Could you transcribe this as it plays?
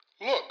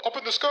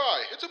the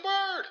sky. It's a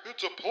bird.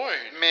 It's a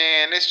plane.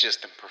 Man, it's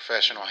just the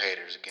professional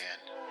haters again.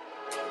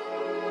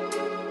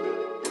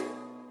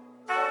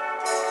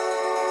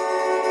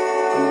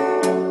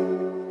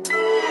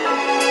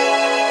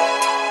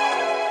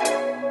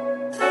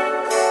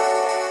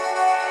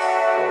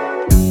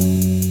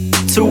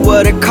 To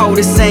what the code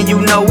is saying, you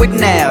know it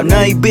now.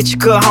 None of you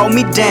bitch could hold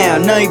me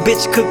down. None of you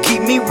bitch could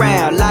keep me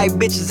round. Like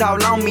bitches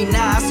all on me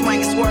now. I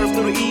swing and swerve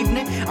through the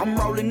evening. I'm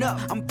rolling up,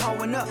 I'm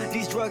pulling up.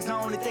 These drugs the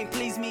only thing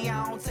please me.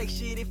 I don't take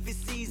shit if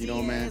it's easy. You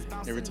know, man,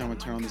 every time I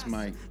turn on this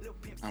mic,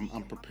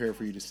 I'm prepared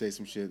for you to say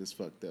some shit that's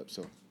fucked up.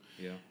 So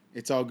Yeah.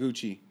 it's all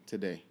Gucci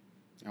today.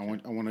 I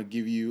want to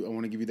give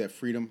you that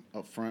freedom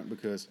up front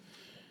because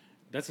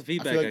That's the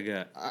feedback I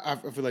got. I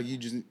feel like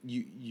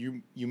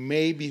you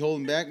may be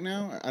holding back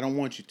now. I don't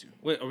want you to.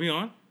 Wait, are we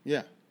on?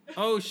 Yeah.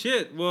 Oh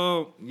shit.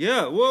 Well,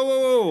 yeah.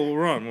 Whoa.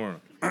 We're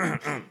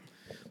on.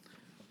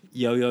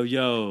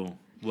 Yo.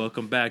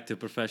 Welcome back to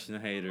Professional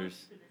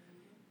Haters.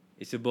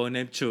 It's your boy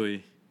named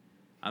Chuy.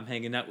 I'm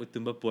hanging out with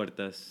Tumba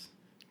Puertas.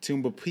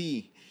 Tumba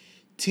P.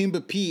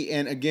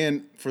 And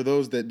again, for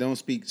those that don't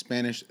speak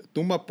Spanish,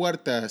 Tumba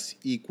Puertas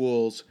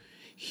equals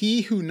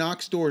he who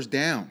knocks doors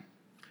down.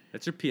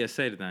 That's your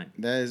PSA tonight.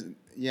 That is,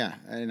 yeah.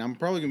 And I'm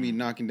probably going to be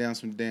knocking down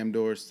some damn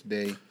doors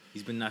today.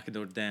 He's been knocking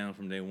doors down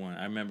from day one.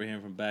 I remember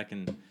him from back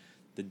in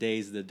the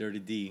days of the Dirty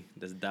D.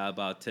 That's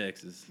Dial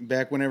Texas.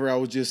 Back whenever I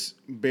was just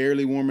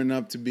barely warming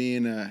up to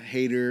being a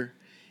hater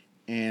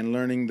and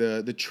learning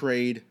the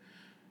trade.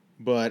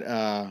 But,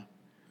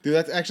 dude,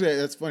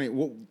 that's funny.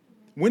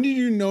 When did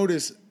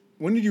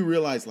you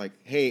realize, like,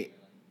 hey,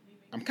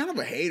 I'm kind of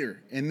a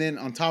hater? And then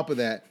on top of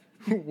that,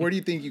 where do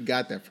you think you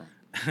got that from?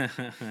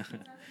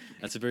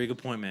 That's a very good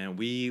point, man.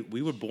 We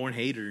were born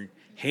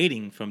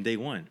hating from day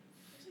one.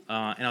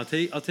 And I'll tell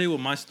you what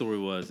my story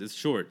was. It's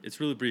short. It's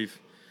really brief.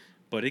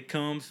 But it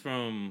comes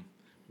from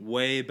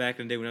way back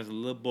in the day when I was a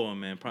little boy,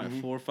 man.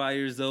 Probably 4 or 5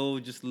 years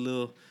old, just a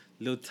little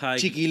tight.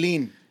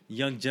 Chiquilín.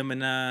 Young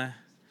Gemini,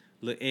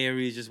 little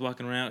Aries, just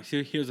walking around.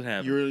 Here's what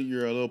happened.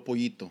 You're a little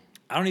pollito.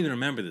 I don't even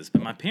remember this,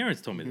 but my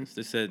parents told me this.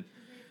 They said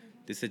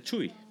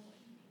Chuy.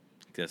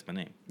 That's my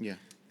name. Yeah.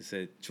 They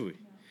said Chuy.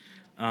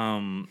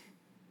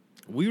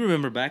 We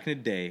remember back in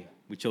the day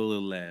with your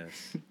little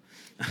ass.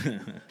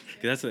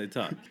 That's what they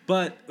talk.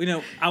 But,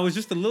 I was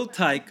just a little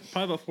tyke,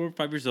 probably about 4 or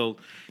 5 years old,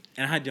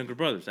 and I had younger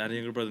brothers. I had a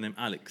younger brother named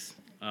Alex.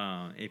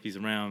 If he's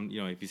around,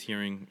 if he's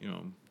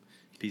hearing,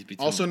 peace be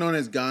to him. Also known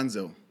as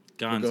Gonzo.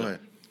 Gonzo. Go ahead.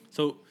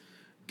 So,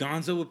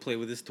 Gonzo would play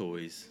with his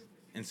toys,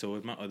 and so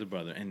would my other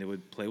brother, and they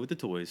would play with the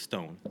toys,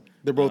 Stone.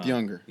 They're both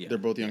younger. Yeah. They're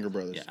both younger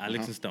brothers. Yeah,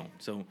 Alex and Stone.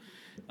 So,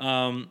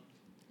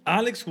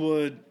 Alex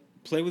would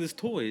play with his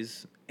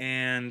toys,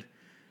 and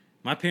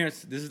my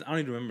parents, I don't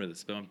even remember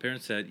this, but my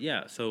parents said,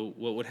 yeah, so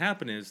what would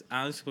happen is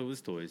Alex would play with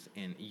his toys,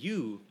 and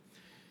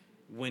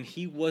when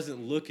he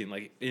wasn't looking,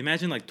 like,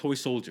 imagine like toy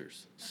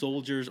soldiers,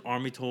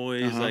 army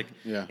toys,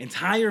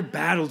 entire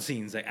battle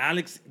scenes. Like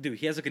Alex, dude,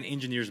 he has like an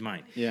engineer's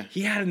mind. Yeah.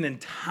 He had an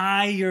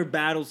entire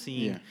battle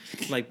scene,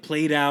 like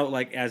played out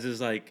like as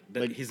his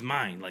his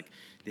mind, like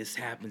this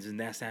happens and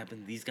that's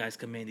happened. These guys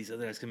come in, these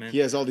other guys come in. He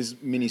has all these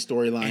mini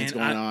storylines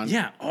going on.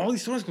 Yeah, all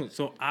these storylines going.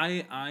 So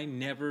I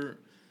never.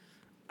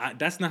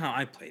 That's not how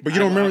I played. But you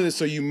don't remember this,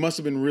 so you must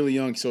have been really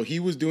young. So he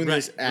was doing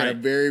this at a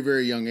very,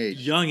 very young age.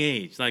 Young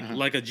age,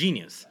 like a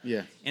genius.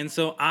 Yeah. And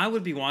so I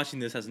would be watching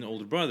this as an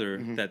older brother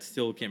that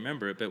still can't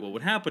remember it. But what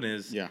would happen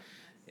is,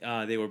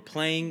 they were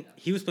playing.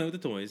 He was playing with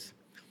the toys,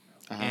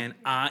 and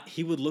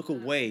he would look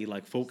away,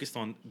 like focused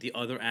on the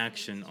other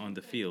action on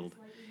the field,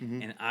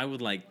 and I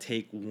would like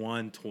take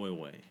one toy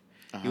away.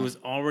 He was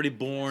already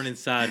born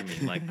inside me.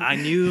 Like I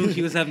knew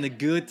he was having a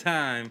good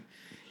time,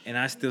 and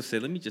I still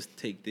said, "Let me just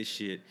take this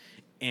shit."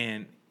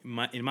 And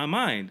in my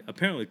mind,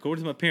 apparently,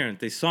 according to my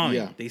parents, they saw me.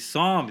 Yeah. They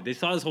saw me. They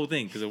saw this whole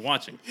thing because they're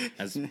watching,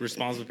 as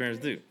responsible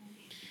parents do.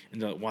 And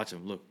they're like, watch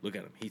him. Look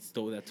at him. He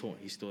stole that toy.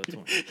 He's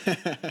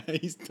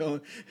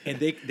stolen. And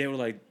they were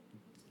like,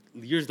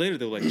 years later,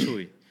 they were like,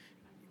 Chuy,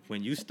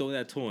 when you stole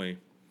that toy,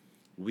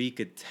 we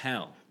could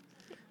tell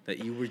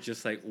that you were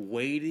just like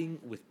waiting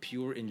with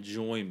pure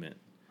enjoyment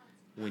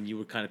when you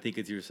were kind of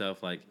thinking to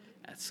yourself, like,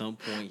 at some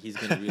point, he's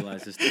going to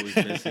realize this toy's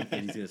missing,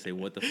 and he's going to say,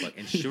 what the fuck?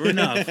 And sure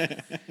enough,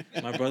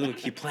 my brother would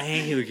keep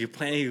playing, he would keep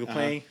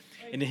playing,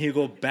 and then he would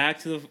go back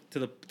to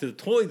the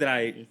toy that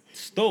I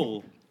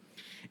stole,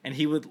 and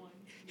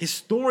his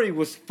story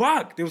was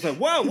fucked. It was like,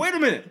 whoa, wait a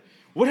minute.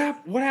 What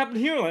happened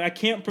here? Like, I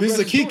can't progress.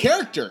 This is a key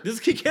character. This is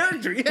a key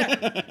character,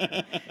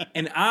 yeah.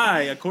 And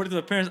according to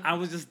the parents, I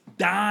was just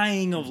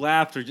dying of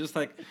laughter. Just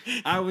like,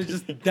 I was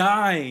just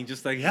dying.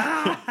 Just like,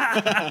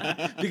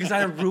 because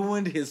I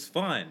ruined his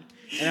fun.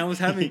 And I was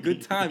having a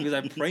good time because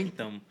I pranked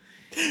them.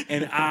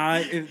 And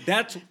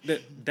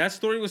that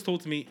story was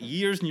told to me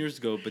years and years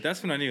ago. But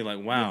that's when I knew, like,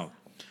 wow,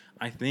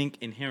 I think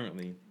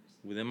inherently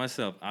within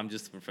myself, I'm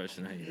just a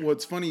professional hater. Well,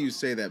 it's funny you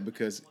say that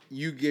because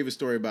you gave a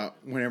story about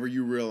whenever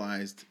you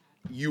realized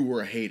you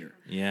were a hater.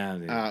 Yeah,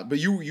 dude. But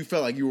you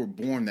felt like you were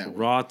born that way.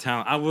 Raw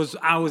talent. I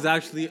was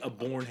actually a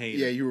born hater.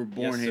 Yeah, you were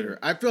born Yes, hater. sir.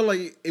 I feel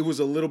like it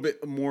was a little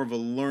bit more of a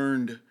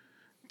learned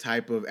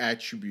type of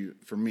attribute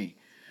for me.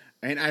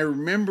 And I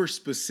remember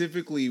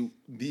specifically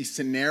the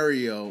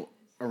scenario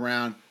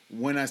around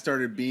when I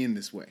started being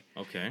this way.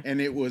 Okay. And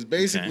it was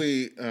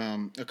basically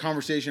a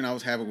conversation I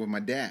was having with my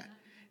dad.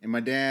 And my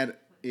dad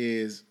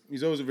he's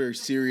always a very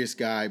serious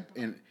guy.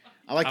 And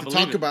I like to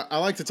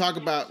talk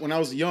about when I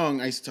was young,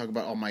 I used to talk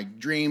about all my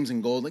dreams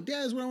and goals. Like,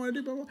 Dad, that's what I want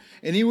to do. Blah, blah.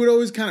 And he would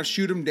always kind of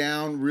shoot them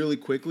down really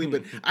quickly.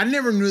 But I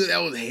never knew that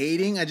was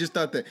hating. I just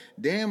thought that,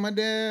 damn, my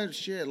dad,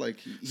 shit. Like,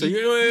 So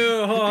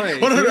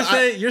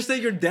you're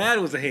saying your dad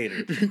was a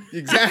hater.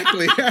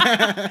 Exactly.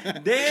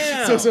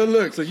 Damn. So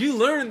look. So you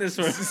learned this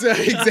from.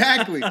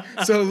 Exactly.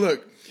 So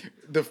look,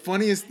 the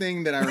funniest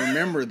thing that I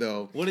remember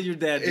though. What did your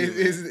dad do?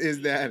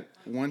 Is that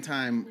one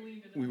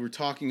time we were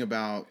talking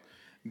about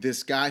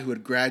this guy who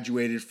had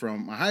graduated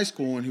from my high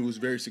school and who was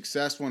very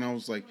successful, and I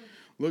was like,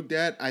 look,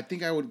 Dad, I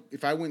think I would,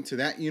 if I went to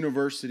that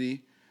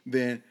university,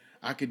 then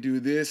I could do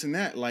this and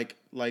that, like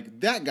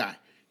that guy.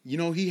 You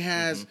know, he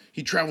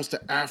travels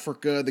to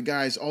Africa. The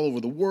guy's all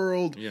over the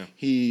world. Yeah.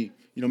 He,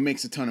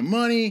 makes a ton of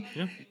money.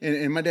 Yeah.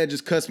 And my dad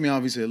just cuts me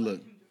off. He said, look,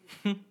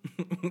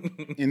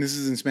 and this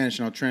is in Spanish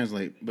and I'll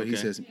translate, but he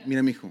says,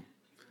 mira, mijo,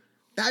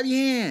 está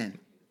bien.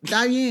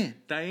 Está bien.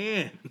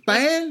 Pa'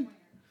 él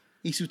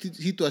y su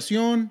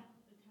situación,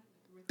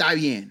 está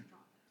bien.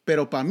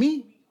 Pero pa'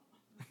 mí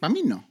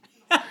no.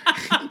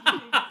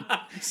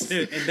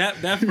 Dude, and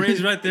that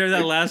phrase right there,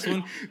 that last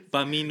one,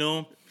 pa' mí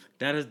no,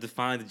 that has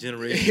defined the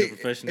generation of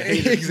professional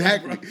haters.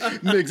 Exactly.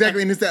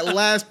 And it's that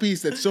last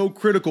piece that's so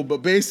critical.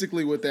 But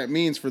basically what that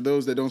means for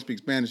those that don't speak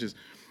Spanish is,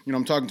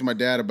 I'm talking to my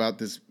dad about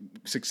this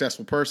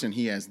successful person.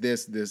 He has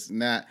this,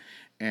 and that.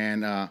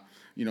 And,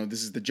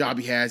 this is the job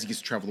he has. He gets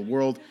to travel the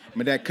world.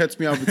 My dad cuts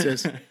me off and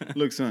says,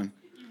 look, son,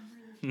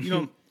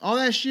 all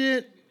that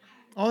shit,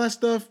 all that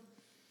stuff,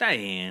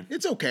 Diane.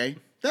 it's okay.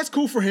 That's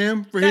cool for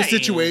him, for his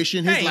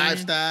situation, his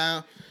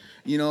lifestyle.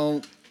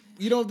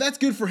 That's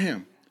good for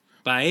him.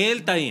 Pa' él,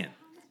 está bien.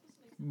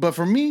 But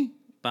for me,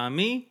 Pa'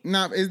 mí,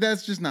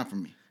 that's just not for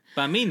me.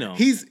 pa' mí no.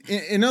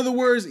 In other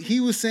words, he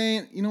was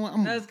saying, you know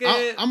what? That's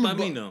good. I'm Pa'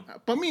 mí no.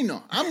 Pa' mí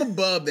no. I'm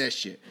above that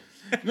shit.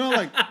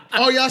 Like,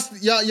 oh, y'all,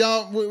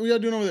 what y'all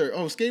doing over there?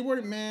 Oh,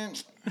 skateboarding? Man,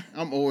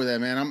 I'm over that,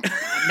 man. I'm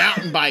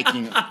mountain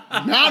biking.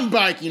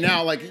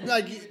 Now. Like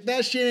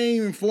that shit ain't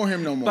even for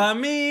him no more. Pa'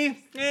 mí,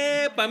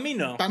 pa' mí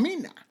no. Pa'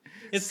 mí no.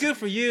 It's good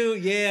for you.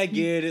 Yeah, I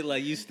get it.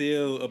 Like, you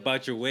still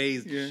about your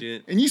ways and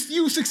shit. And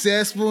you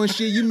successful and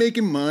shit. You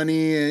making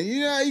money and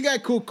you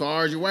got cool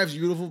cars. Your wife's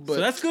beautiful, but So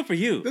that's good for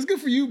you. that's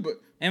good for you.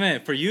 But Hey,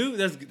 man, for you,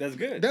 that's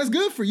good. that's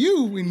good for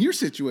you in your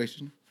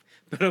situation.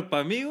 Pero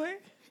pa' mí, güey.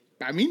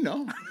 I mean,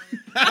 no.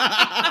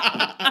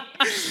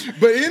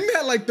 But isn't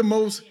that like the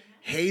most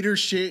hater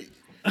shit?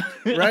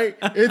 Right?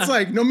 It's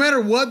like no matter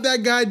what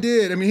that guy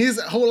did, I mean, his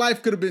whole life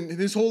story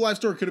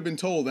could have been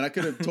told, and I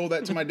could have told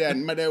that to my dad,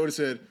 and my dad would have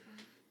said,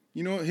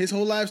 his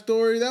whole life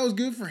story, that was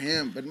good for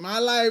him, but my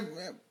life,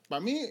 by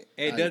me.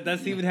 Hey,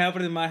 that's even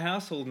happened in my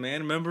household,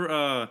 man.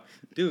 Remember,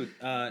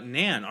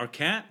 Nan, our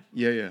cat?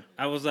 Yeah.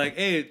 I was like,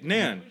 hey,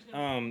 Nan,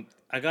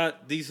 I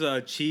got these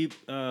cheap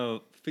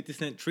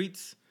 50-cent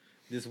treats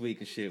this week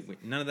and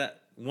shit. None of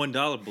that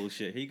 $1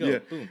 bullshit. Here you go. Yeah.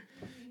 Boom.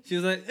 She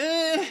was like,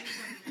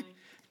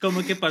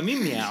 como que pa'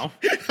 mí meow.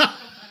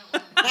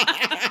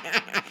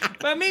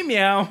 Pa' mí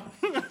meow.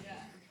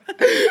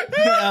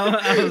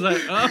 I was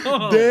like,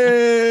 oh.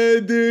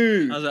 Damn,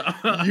 dude. I was like,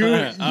 oh, You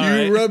all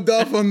right. rubbed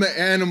off on the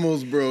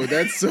animals, bro.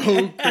 That's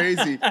so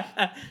crazy.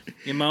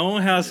 In my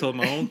own household,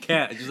 my own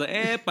cat. Just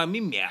like, pa'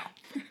 mí meow.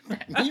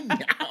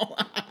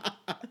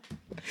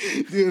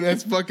 Dude,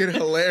 that's fucking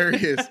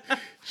hilarious.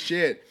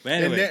 Shit. But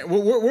anyway. And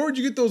then, where would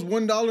you get those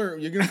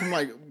 $1? You get them from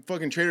like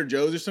fucking Trader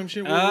Joe's or some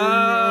shit?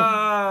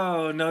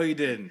 Oh, no, you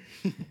didn't.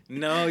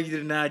 No, you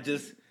did not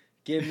just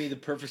give me the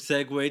perfect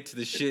segue to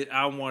the shit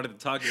I wanted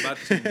to talk about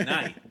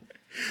tonight.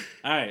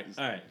 All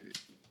right.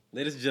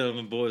 Ladies and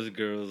gentlemen, boys and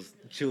girls,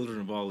 children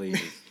of all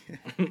ages,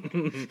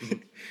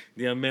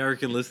 the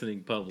American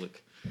listening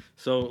public.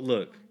 So,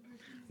 look,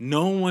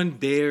 no one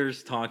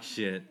dares talk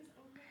shit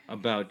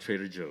about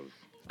Trader Joe's.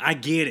 I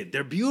get it.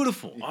 They're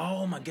beautiful.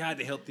 Oh, my God.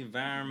 They help the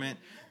environment.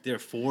 They're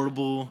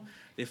affordable.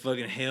 They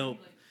fucking help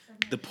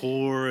the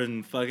poor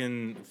and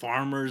fucking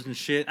farmers and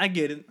shit. I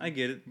get it.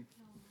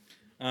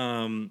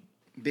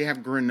 They have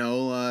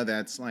granola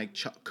that's like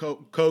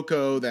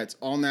cocoa that's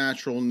all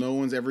natural. No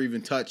one's ever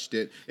even touched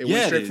it. It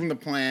went straight from the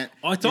plant.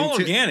 Oh, it's all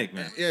organic,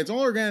 man. Yeah, it's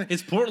all organic.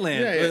 It's Portland.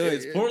 Yeah,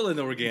 It's Portland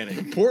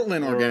organic.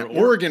 Portland organic.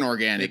 Oregon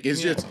organic.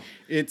 It's just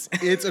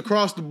it's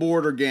across the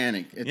board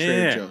organic at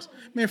Trader Joe's.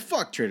 Man,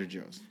 fuck Trader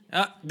Joe's.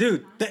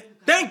 Dude,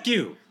 thank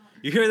you.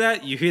 You hear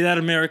that? You hear that,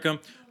 America?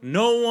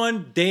 No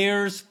one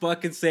dares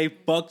fucking say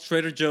fuck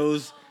Trader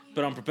Joe's,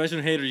 but I'm a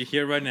professional hater. You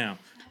hear it right now.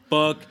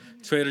 Fuck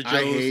Trader Joe's.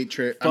 I hate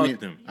Trader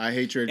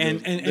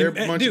Joe's. They're a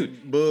bunch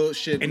of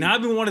bullshit. And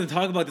I've been wanting to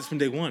talk about this from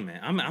day one, man.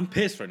 I'm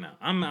pissed right now.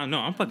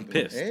 I'm fucking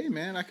pissed. Hey,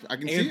 man, I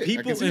can see And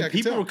it.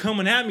 People were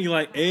coming at me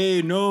like,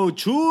 hey, no,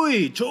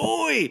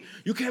 Chuy,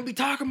 you can't be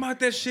talking about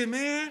that shit,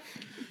 man.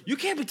 You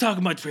can't be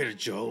talking about Trader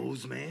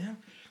Joe's, man.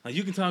 Like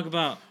you can talk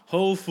about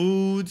Whole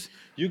Foods.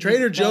 You can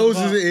Trader talk Joe's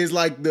about- is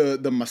like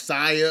the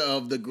messiah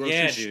of the grocery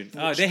Yeah, store.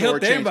 dude. They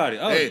helped chains. everybody.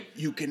 Oh. Hey,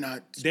 you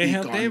cannot speak They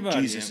helped on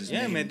everybody. Jesus'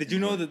 Yeah, name. man. Did you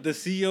know that the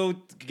CEO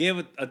gave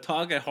a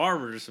talk at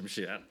Harvard or some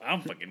shit? I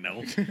don't fucking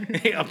know.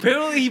 Hey,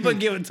 apparently, he fucking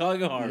gave a talk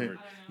at Harvard.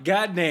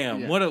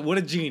 Goddamn, Yeah. what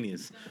a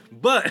genius.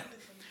 But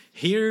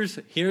here's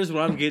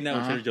what I'm getting at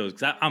with Trader Joe's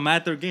because I'm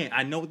at their game.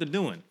 I know what they're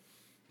doing.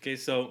 Okay,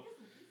 so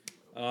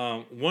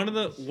one of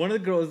the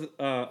girls,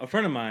 a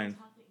friend of mine,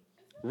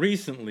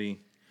 recently,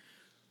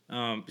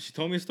 she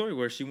told me a story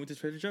where she went to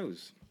Trader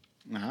Joe's.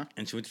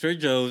 And she went to Trader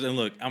Joe's, and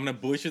look, I'm gonna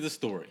butcher the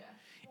story,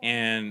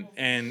 and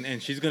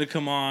she's gonna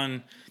come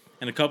on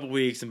in a couple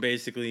weeks and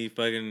basically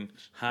fucking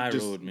high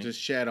road me. Just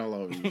shat all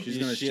over you. She's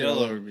gonna Shit shit all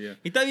over you. Yeah.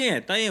 Y está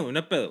bien,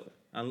 no pedo.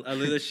 I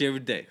live that shit every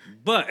day.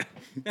 But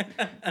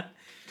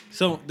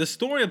so the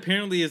story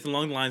apparently is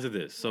along the lines of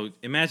this. So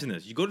imagine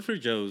this: you go to Trader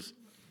Joe's,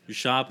 you're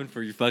shopping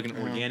for your fucking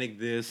organic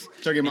this,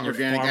 Talking about and your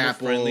organic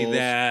farmer-friendly apples,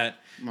 that,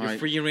 your like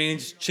free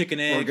range chicken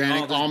egg,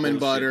 organic all this almond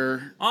bullshit.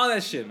 butter. All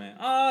that shit, man.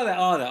 All that.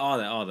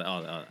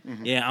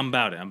 Mm-hmm. Yeah, I'm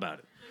about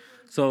it.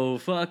 So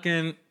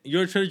fucking,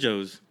 you're at Trader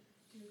Joe's,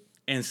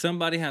 and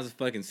somebody has a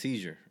fucking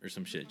seizure or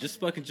some shit. Just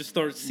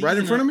start seizing Right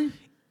in front of me.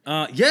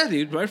 Yeah,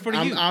 dude, right in front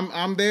of you.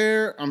 I'm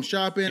there. I'm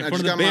shopping. I front just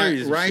of the got my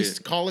berries and rice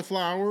shit.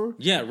 cauliflower,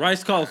 Yeah,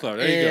 rice cauliflower.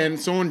 There you and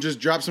go. someone just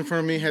drops in front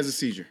of me, has a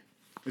seizure.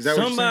 Is that what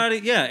you're saying? Somebody,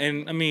 yeah,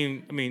 and I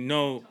mean,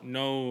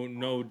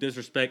 no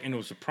disrespect and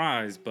no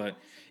surprise, but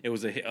it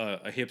was a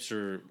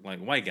hipster like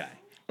white guy.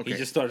 Okay. He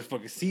just started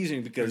fucking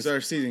seasoning because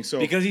Started seizing. So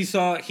because he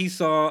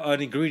saw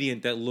an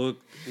ingredient that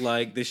looked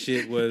like this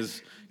shit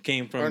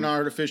came from an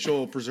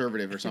artificial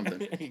preservative or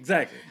something.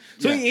 exactly.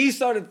 So Yeah. he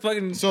started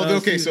fucking. So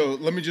okay, seasoning.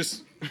 so let me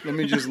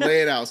just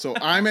lay it out. So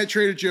I'm at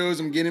Trader Joe's.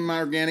 I'm getting my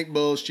organic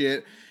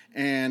bullshit,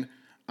 and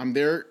I'm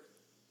there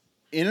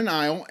in an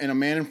aisle, and a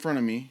man in front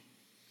of me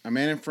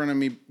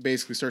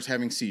basically starts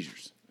having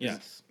seizures.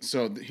 yes,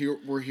 So here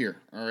we're here.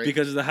 All right.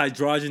 because of the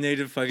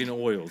hydrogenated fucking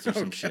oils or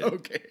some shit.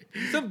 Okay.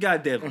 Some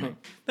goddamn thing.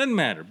 Doesn't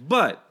matter.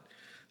 But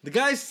the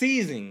guy's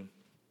seizing,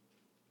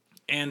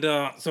 and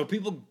so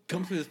people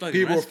come to this fucking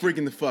People are rescue.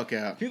 freaking the fuck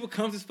out. People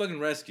come to this fucking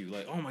rescue.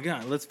 Like, oh my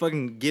god, let's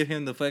fucking give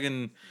him the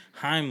fucking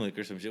Heimlich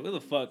or some shit. What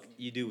the fuck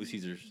you do with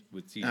Caesars?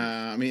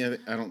 I mean,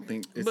 I don't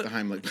think it's But- the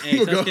Heimlich.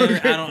 Hey, Go, Sasuke,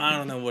 okay. I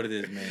don't know what it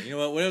is, man. You know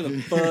what? Whatever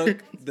the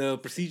fuck the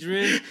procedure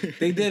is,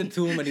 they did it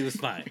to him and he was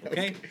fine.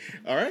 Okay.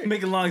 All right.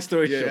 Make a long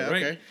story Yeah, short,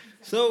 right? okay.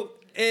 So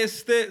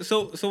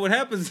so what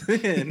happens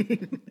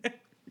then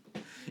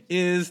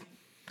is,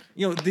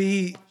 you know,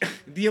 the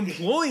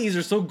employees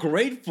are so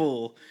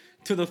grateful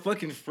to the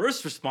fucking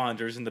first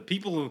responders and the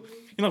people who,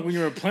 you know, when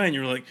you're a plane,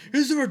 you're like,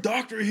 is there a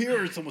doctor here?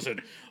 And someone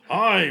said,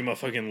 I'm a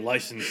fucking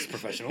licensed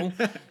professional.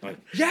 Like,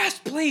 yes,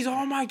 please.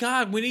 Oh my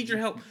God, we need your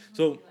help.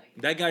 So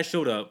that guy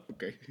showed up.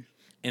 Okay.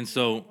 And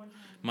so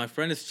my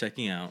friend is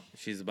checking out.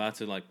 She's about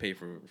to like pay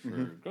for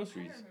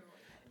groceries.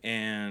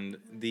 And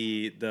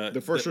the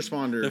first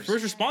responders. The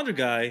first responder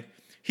guy,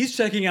 he's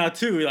checking out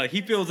too. Like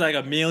he feels like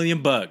 $1 million.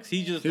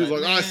 He was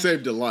like, I "Man,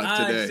 saved a life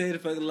today." I saved a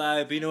fucking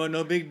life. You know what?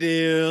 No big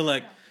deal.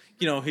 Like,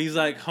 you know, he's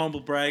like humble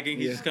bragging.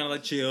 He's just kind of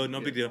like chill. No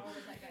big deal.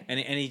 And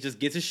he just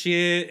gets his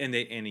shit and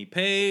he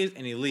pays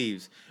and he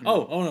leaves.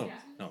 Oh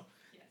no.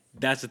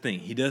 That's the thing.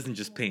 He doesn't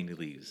just pay and he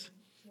leaves.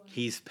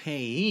 He's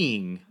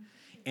paying,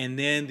 and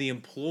then the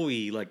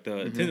employee, like the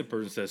attendant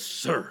person, says,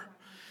 "Sir,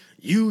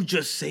 you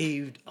just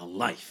saved a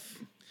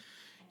life.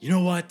 You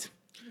know what?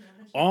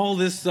 All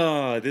this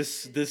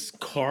this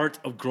cart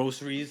of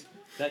groceries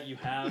that you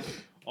have,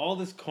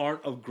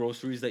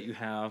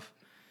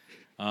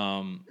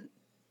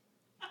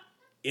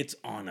 it's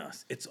on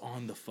us. It's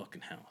on the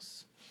fucking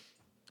house."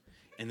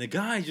 And the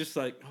guy just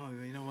like, "Oh,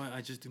 you know what?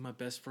 I just do my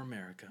best for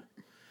America,"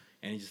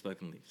 and he just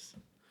fucking leaves.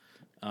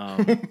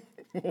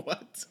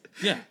 What?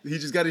 Yeah, He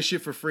just got his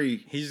shit for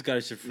free. he just got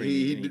his shit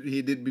free.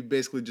 He did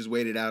basically just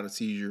waited out a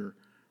seizure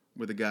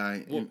with a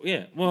guy. Well,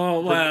 yeah.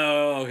 Well,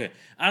 okay.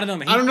 I don't know,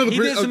 man. I don't know the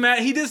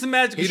He did some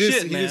magical He did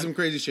shit, man. some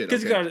crazy shit.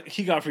 Because Okay.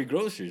 he got free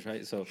groceries,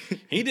 right? So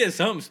he did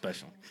something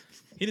special.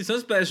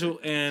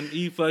 And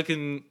he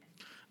fucking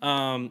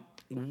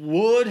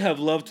would have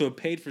loved to have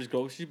paid for his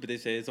groceries, but they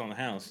say it's on the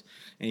house,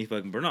 and he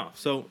fucking burned off.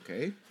 So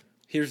Okay.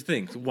 here's the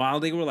thing: so while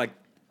they were like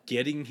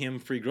getting him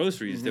free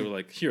groceries, they were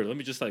like, "Here, let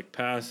me just like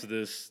pass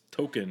this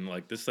token,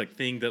 like this like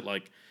thing that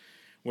like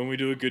when we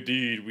do a good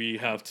deed, we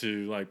have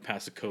to like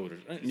pass a code or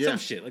some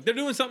shit." Like they're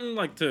doing something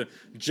like to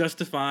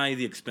justify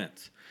the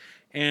expense.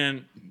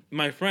 And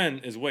my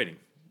friend is waiting,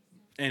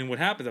 and what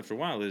happens after a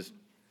while is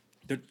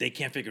they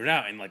can't figure it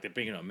out, and like they're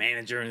bringing a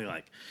manager, and they're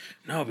like,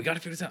 "No, we got to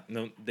figure this out."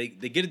 No, they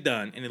get it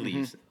done, and it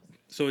leaves.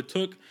 So it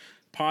took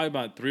probably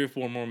about 3 or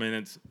 4 more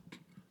minutes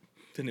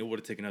than it would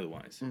have taken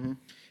otherwise.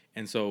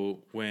 And so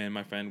when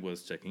my friend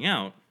was checking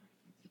out,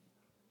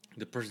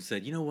 the person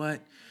said, "You know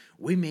what?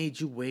 We made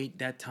you wait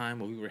that time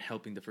while we were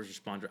helping the first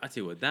responder. I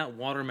tell you what, that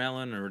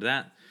watermelon or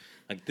that,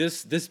 like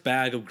this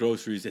bag of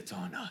groceries, it's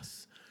on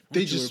us." They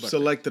Don't you worry just about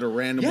selected a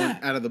random Yeah.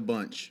 one out of the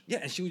bunch. that. Yeah,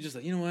 and she was just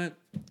like, "You know what?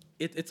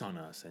 It's on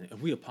us, and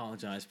we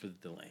apologize for the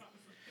delay."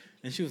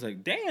 And she was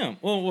like, damn.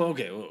 Well,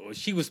 okay. Well,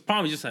 she was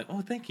probably just like,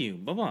 oh, thank you.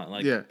 Blah, blah.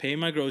 Like, Yeah. pay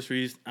my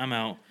groceries. I'm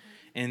out.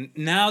 And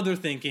now they're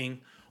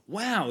thinking,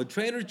 wow,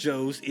 Trader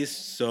Joe's is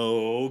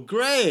so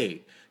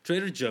great.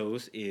 Trader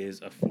Joe's is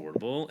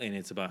affordable, and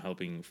it's about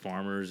helping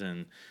farmers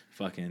and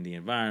fucking the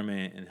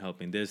environment and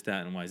helping this,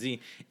 that, and YZ.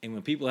 And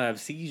when people have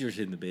seizures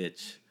in the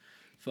bitch,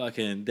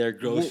 fucking their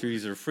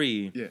groceries are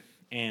free. Yeah.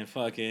 And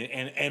fucking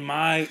and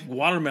my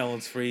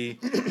watermelon's free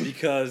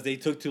because they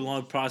took too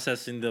long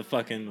processing the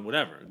fucking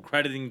whatever,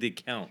 crediting the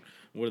account.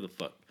 What the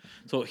fuck?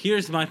 So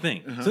here's my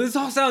thing. So this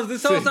all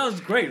sounds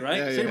great, right?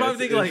 Yeah, so you're yeah,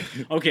 probably thinking like,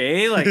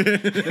 okay, like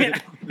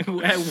at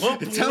what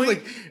point? It sounds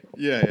like,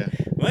 yeah.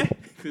 What?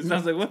 It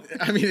sounds like what?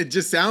 I mean, it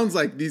just sounds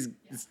like it's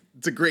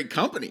a great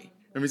company.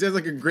 I mean, it sounds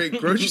like a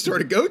great grocery store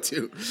to go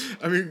to.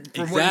 I mean,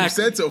 from what you've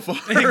said so far.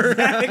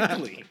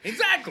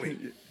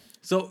 Exactly.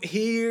 So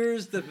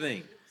here's the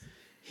thing.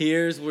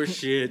 Here's where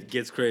shit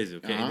gets crazy,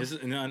 okay? And this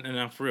is and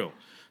I'm for real.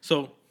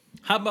 So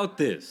how about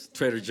this,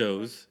 Trader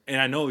Joe's? And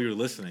I know you're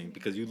listening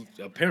because you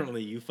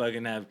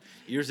fucking have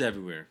ears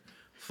everywhere.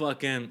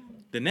 Fucking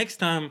the next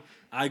time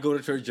I go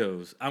to Trader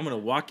Joe's, I'm gonna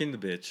walk in the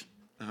bitch.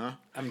 I'm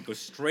gonna go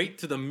straight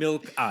to the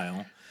milk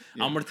aisle.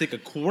 Yeah. I'm gonna take a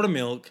quart of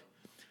milk.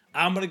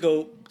 I'm gonna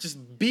go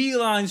just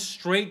beeline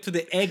straight to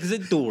the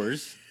exit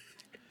doors.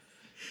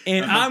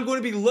 And I'm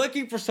gonna be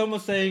looking for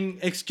someone saying,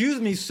 "Excuse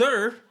me,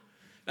 sir."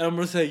 And I'm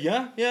going to say,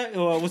 yeah,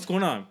 what's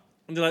going on?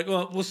 And they're like,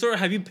 well, sir,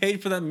 have you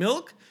paid for that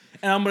milk?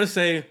 And I'm going to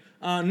say,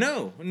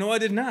 no, I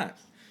did not.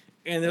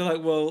 And they're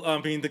like, well,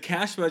 I mean, the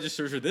cash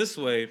registers are this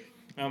way.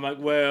 And I'm like,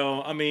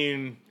 well, I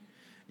mean,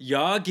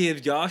 y'all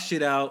give y'all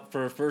shit out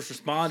for first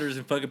responders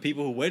and fucking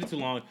people who waited too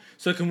long.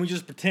 So can we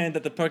just pretend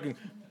that the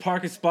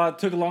parking spot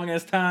took a long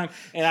ass time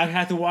and I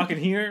had to walk in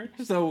here?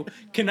 So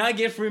can I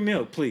get free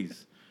milk,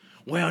 please?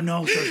 Well,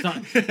 no, sir, it's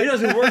not. It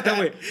doesn't work that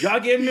way. Y'all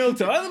give milk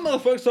to other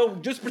motherfuckers, so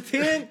just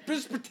pretend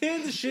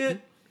the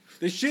shit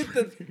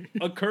that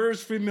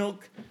occurs, free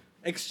milk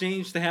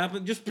exchange to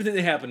happen. Just pretend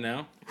it happened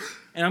now,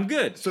 and I'm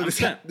good. So this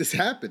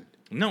happened.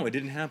 No, it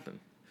didn't happen.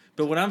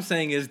 But what I'm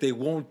saying is they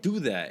won't do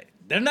that.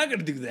 They're not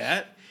gonna do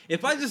that.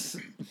 If I just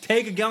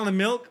take a gallon of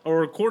milk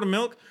or a quart of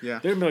milk, they're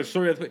gonna be like,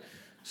 sorry, I have to pay.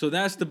 So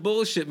that's the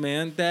bullshit,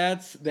 man.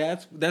 That's the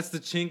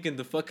chink in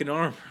the fucking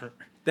armor.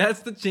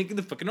 That's the chink in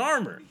the fucking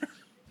armor.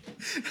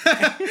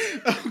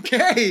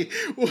 Okay.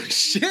 Well,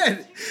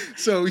 shit.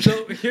 So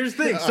here's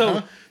the thing.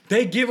 So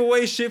they give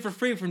away shit for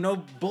free for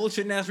no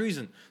bullshit ass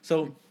reason.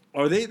 So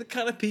are they the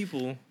kind of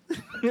people?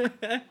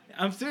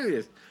 I'm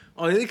serious.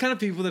 Are they the kind of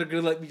people that are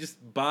gonna let me just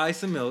buy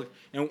some milk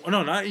and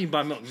no, not even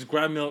buy milk, just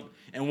grab milk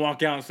and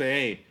walk out and say,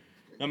 hey,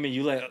 I mean,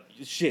 you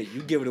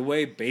you give it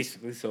away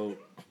basically. So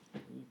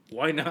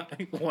why not?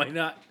 Why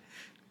not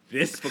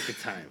this fucking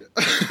time?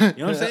 You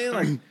know what I'm saying?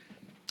 Like.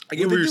 I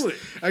get what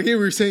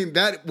you're saying.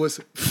 That was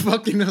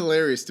fucking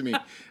hilarious to me.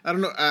 I don't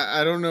know.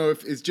 I don't know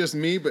if it's just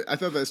me, but I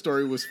thought that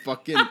story was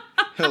fucking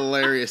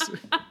hilarious.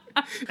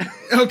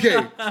 Okay,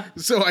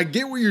 so I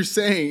get what you're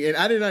saying, and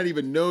I did not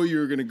even know you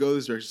were going to go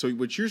this direction. So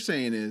what you're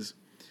saying is,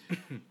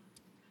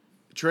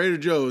 Trader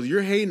Joe's,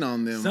 you're hating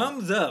on them.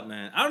 Sums up,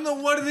 man. I don't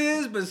know what it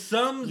is, but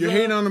you're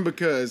hating on them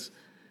because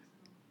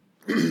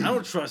I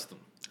don't trust them.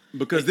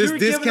 Because this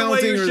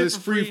discounting or this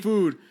free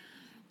food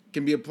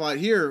can be applied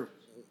here.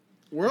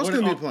 Where else can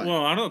it be applied?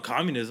 Well, I don't know.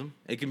 Communism.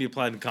 It can be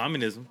applied in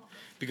communism.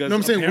 Because no,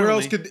 I'm saying where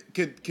else could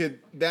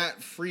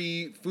that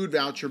free food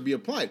voucher be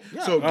applied?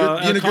 Yeah. So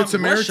being a good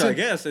Samaritan, Russia, I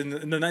guess, in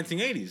the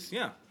 1980s.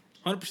 Yeah,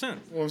 100%.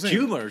 Well, I'm saying,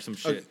 Cuba or some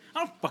shit.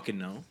 I don't fucking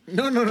know.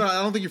 No. I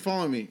don't think you're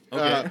following me.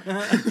 Okay.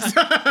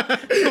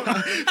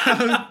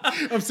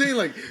 I'm saying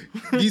like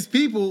these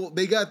people,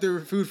 they got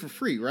their food for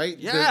free, right?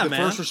 Yeah, the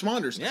man. first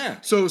responders.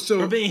 Yeah. So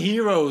we're being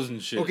heroes and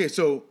shit. Okay,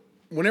 so.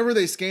 Whenever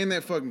they scan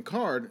that fucking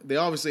card, they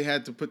obviously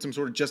had to put some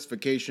sort of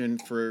justification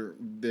for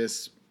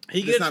this.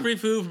 He gets free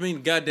food for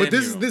being goddamn But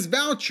this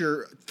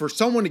voucher, for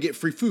someone to get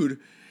free food,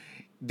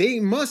 they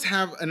must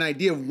have an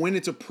idea of when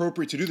it's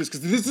appropriate to do this.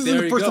 Because this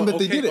isn't the first time that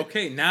they did it.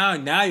 Okay, now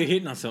you're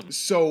hitting on something.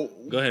 So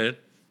go ahead.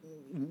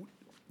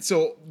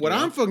 So what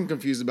I'm fucking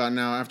confused about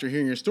now after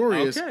hearing your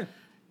story is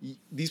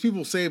these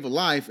people save a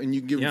life and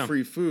you give them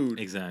free food.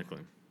 Exactly.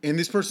 And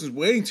this person's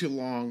waiting too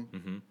long.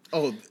 Mm-hmm.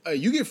 Oh,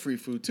 you get free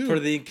food too. For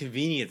the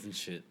inconvenience and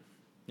shit.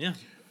 Yeah.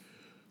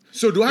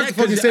 So do I have to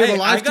fucking save a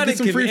life to get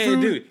some free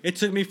food? Dude, it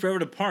took me forever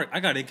to park. I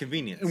got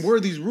inconvenience. And where are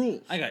these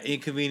rules? I got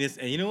inconvenience.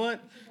 And you know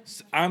what?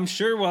 I'm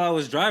sure while I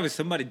was driving,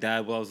 somebody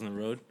died while I was on the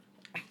road.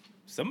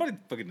 Somebody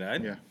fucking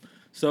died. Yeah.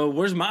 So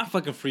where's my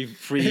fucking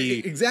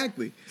free?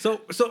 Exactly. So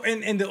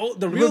and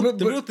the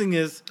real thing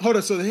is, hold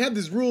on. So they have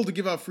this rule to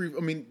give out free. I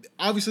mean,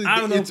 obviously,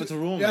 I don't know if it's a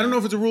rule. I don't know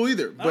if it's a rule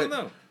either. I don't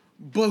know.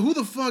 But who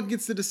the fuck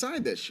gets to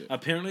decide that shit?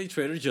 Apparently,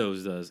 Trader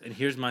Joe's does. And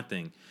here's my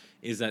thing: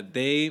 is that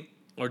they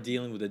are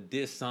dealing with a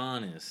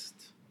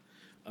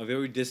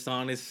very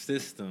dishonest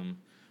system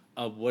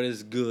of what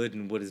is good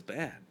and what is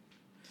bad.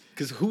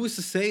 Because who is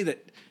to say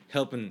that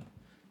helping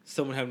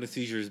someone having a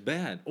seizure is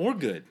bad or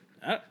good?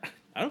 I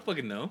don't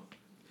fucking know.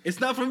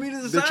 It's not for me to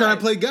decide. They're trying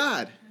to play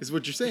God, is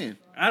what you're saying.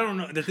 I don't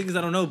know. The thing is,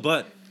 I don't know.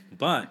 But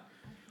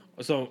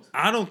So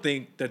I don't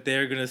think that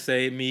they're gonna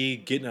say me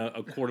getting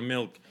a quart of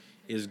milk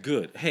is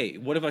good. Hey,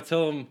 what if I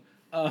tell them,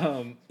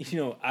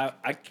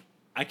 I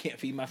can't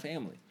feed my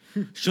family?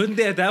 Shouldn't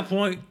they at that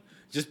point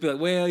just be like,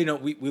 well,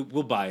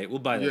 we'll buy it. We'll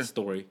buy that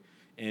story,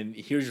 and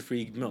here's your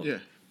free milk. Yeah.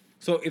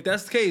 So if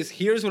that's the case,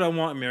 here's what I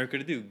want America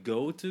to do: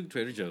 go to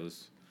Trader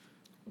Joe's,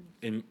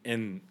 and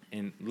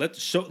let's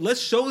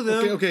show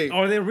them. Okay.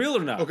 Are they real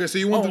or not? Okay, so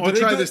you want them are to they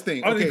try good- this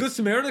thing. Are they Okay. good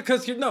Samaritan?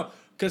 Because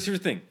here's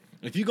the thing: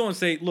 if you go and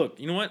say, look,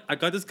 you know what, I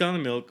got this gallon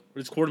of milk,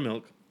 or this quart of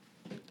milk,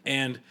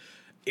 and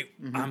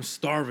I'm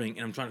starving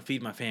and I'm trying to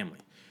feed my family.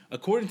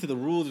 According to the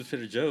rules of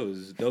Trader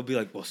Joe's, they'll be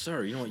like, well,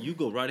 sir, you know what, you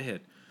go right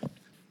ahead.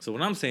 So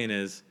what I'm saying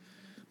is,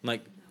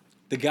 like,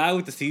 the guy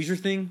with the seizure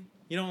thing,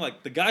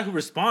 like the guy who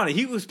responded,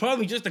 he was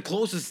probably just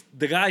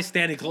the guy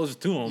standing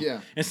closest to him.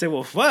 Yeah. And say,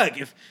 well, fuck,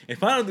 if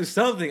I don't do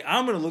something,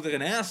 I'm gonna look like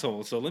an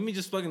asshole. So let me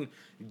just fucking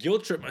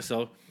guilt trip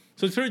myself.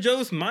 So Trader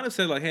Joe's might have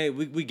said like, hey,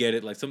 we get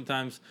it. Like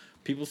sometimes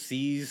people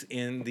seize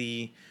in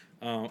the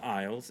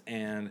aisles,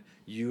 and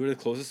you were the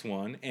closest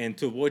one. And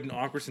to avoid an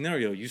awkward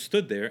scenario, you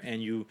stood there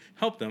and you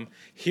helped them.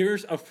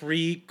 Here's a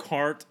free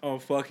cart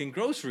of fucking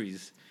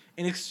groceries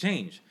in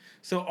exchange.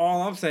 So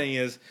all I'm saying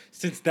is,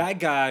 since that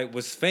guy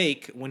was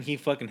fake when he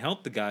fucking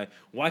helped the guy,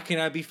 why can't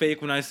I be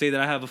fake when I say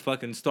that I have a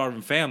fucking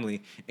starving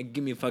family and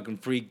give me a fucking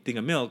free thing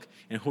of milk?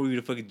 And who are you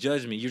to fucking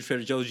judge me? You're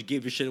Trader Joe's, you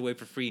give your shit away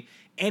for free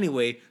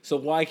anyway, so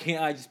why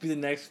can't I just be the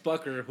next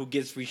fucker who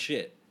gets free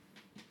shit?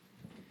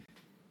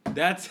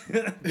 That's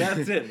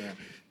it, man.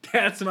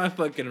 That's my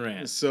fucking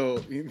rant.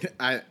 So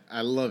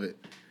I love it.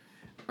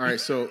 All right,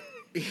 so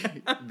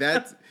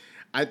that's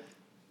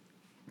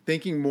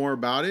thinking more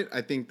about it.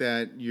 I think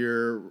that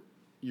your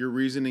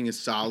reasoning is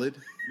solid,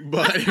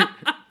 but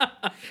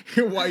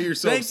why you're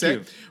so Thank upset.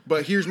 you.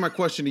 But here's my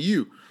question to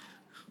you: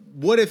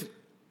 what if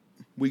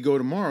we go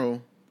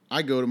tomorrow?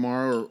 I go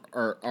tomorrow,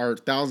 or our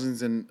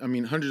thousands and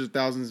hundreds of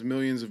thousands,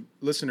 millions of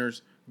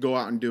listeners go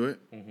out and do it,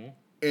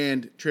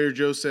 and Trader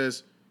Joe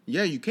says,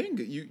 "Yeah, you can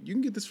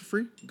get this for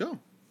free. Go."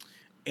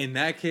 In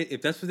that case,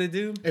 if that's what they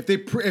do, If they're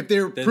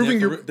then proving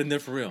then they're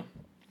for real.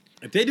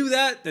 If they do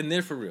that, then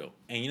they're for real.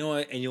 And you know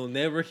what? And you'll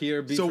never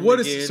hear beef so from what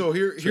again, is so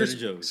here Trader here's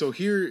Joe's. so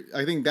here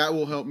I think that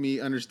will help me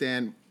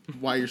understand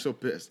why you're so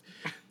pissed.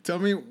 Tell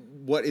me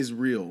what is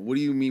real. What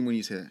do you mean when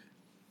you say that?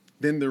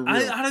 Then they're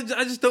real. I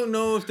just don't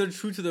know if they're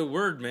true to their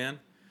word, man.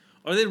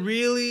 Are they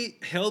really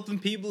helping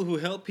people who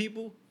help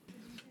people?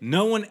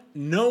 No one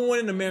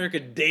in America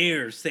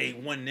dares say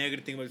one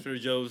negative thing about Trader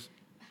Joe's.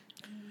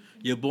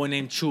 Your boy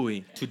named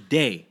Chewy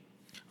today,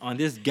 on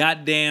this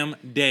goddamn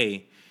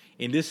day,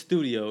 in this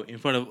studio, in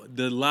front of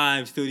the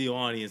live studio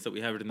audience that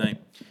we have here tonight,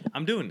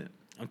 I'm doing it.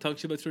 I'm talking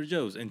to you about Trader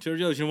Joe's. And Trader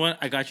Joe's, you know what?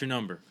 I got your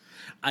number.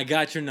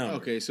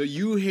 Okay, so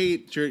you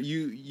hate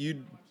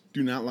you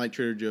do not like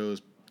Trader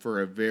Joe's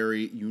for a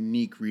very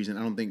unique reason.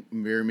 I don't think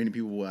very many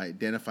people will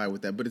identify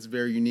with that, but it's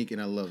very unique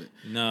and I love it.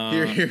 No.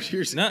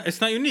 Here's No,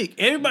 it's not unique.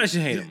 Everybody should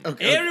hate them.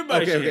 Okay,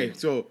 Everybody should hate them.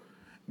 So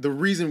the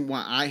reason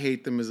why I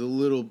hate them is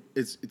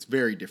it's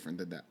very different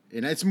than that.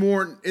 And it's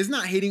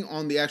not hating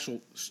on the actual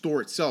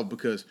store itself,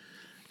 because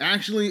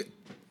actually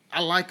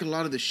I like a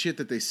lot of the shit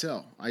that they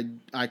sell.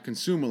 I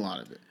consume a lot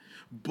of it.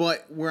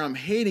 But where I'm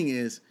hating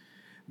is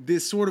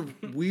this sort of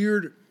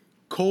weird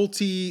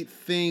culty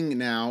thing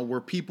now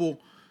where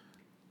people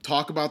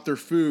talk about their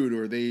food,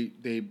 or they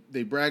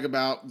brag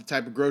about the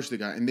type of grocery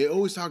they got, and they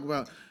always talk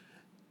about,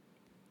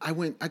 I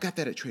got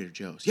that at Trader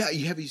Joe's. Yeah,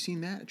 have you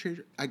seen that at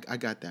Trader? I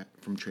got that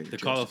from Trader Joe's.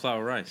 The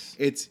cauliflower rice.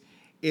 It's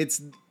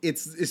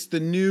the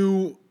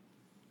new.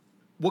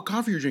 What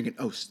coffee you're drinking?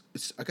 Oh,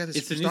 I got this.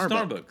 It's from the new Starbucks.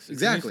 Starbucks. It's the new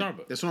Exactly.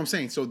 Starbucks. That's what I'm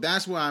saying. So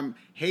that's why I'm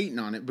hating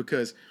on it,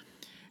 because,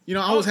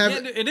 I was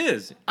having. Yeah, it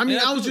is. I mean,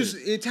 It I was absolutely just.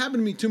 is. It's happened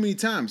to me too many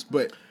times,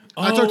 but.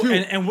 Oh, I talked to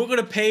and we're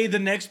gonna pay the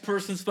next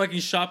person's fucking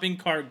shopping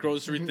cart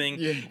grocery thing,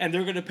 yeah. and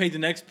they're gonna pay the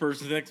next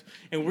person's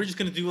and we're just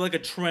gonna do like a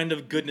trend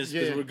of goodness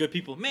because Yeah. we're good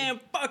people.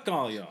 Man, fuck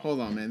all y'all. Hold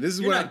on, man. This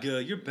is You're what not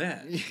good. You're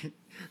bad.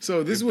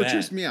 So this is You're what bad.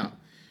 trips me out.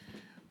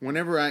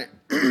 Whenever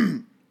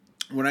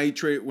when I eat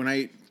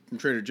from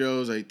Trader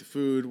Joe's, I eat the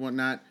food,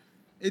 whatnot.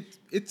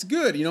 It's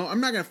good,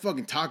 I'm not gonna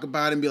fucking talk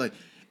about it and be like,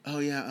 oh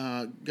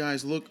yeah,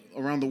 guys, look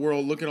around the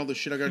world, look at all the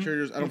shit I got at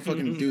Trader Joe's. I don't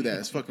fucking do that.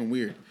 It's fucking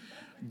weird.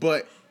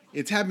 But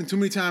it's happened too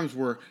many times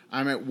where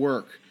I'm at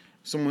work.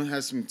 Someone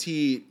has some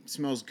tea, it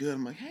smells good.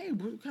 I'm like, hey,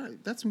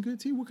 that's some good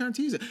tea. What kind of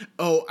tea is it?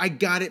 Oh, I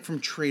got it from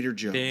Trader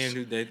Joe's. Damn,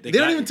 they They got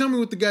don't even you. tell me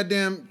what the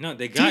goddamn No,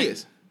 they tea got you.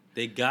 is.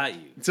 They got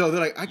you. So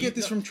they're like, I get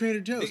this from Trader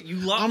Joe's.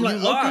 You I'm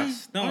like,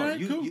 lost. okay, No, all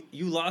right, cool.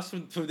 you lost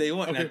from day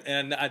one. Okay.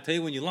 And I tell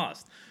you when you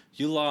lost.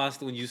 You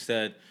lost when you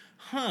said,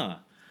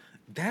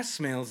 that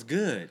smells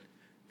good.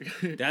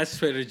 That's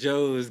Trader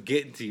Joe's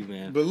getting to you,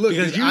 man. But look,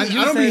 Because I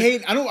don't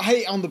said- I don't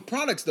hate on the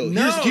products though.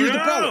 No, here's the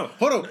problem.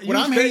 Hold on. What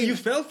I'm hating, you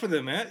fell for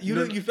them, man.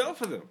 No. You fell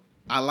for them.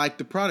 I like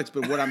the products,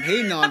 but what I'm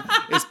hating on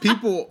is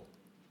people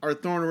are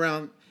throwing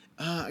around,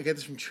 I got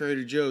this from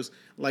Trader Joe's,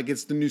 like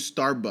it's the new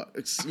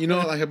Starbucks.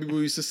 Like how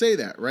people used to say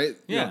that, right?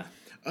 Yeah.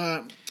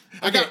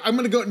 I'm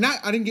gonna go.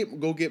 I didn't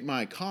go get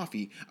my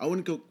coffee. I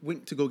went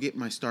to go get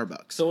my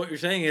Starbucks. So what you're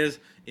saying is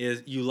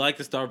you like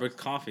the Starbucks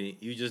coffee,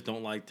 you just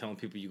don't like telling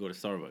people you go to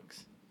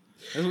Starbucks.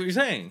 That's what you're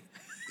saying.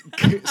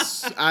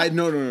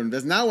 No.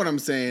 That's not what I'm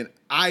saying.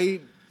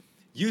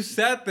 You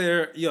sat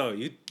there,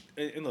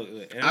 and look,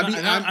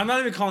 I'm not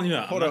even calling you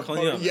out. Hold I'm on. not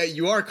calling you out. Yeah,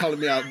 you are calling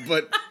me out,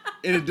 but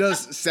it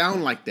does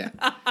sound like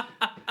that.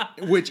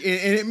 Which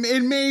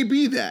it may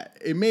be that.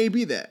 It may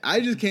be that.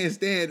 I just can't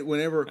stand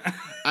whenever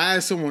I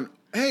ask someone,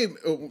 hey,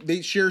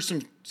 they share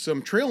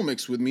some trail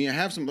mix with me. I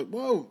have some like,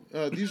 whoa,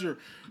 these are,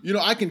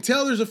 I can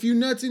tell there's a few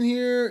nuts in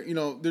here.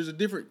 There's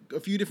a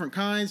few different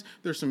kinds.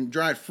 There's some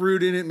dried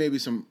fruit in it, maybe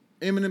some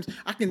M&Ms.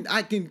 I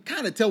can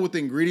kind of tell what the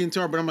ingredients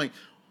are, but I'm like,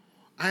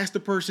 I asked the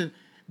person,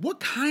 what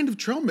kind of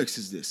trail mix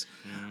is this?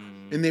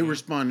 And they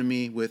respond to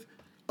me with,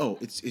 oh,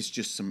 it's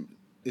just some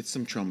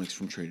trail mix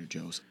from Trader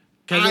Joe's.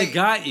 Because they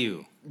got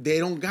you. They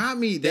don't got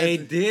me. They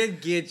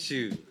did get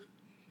you.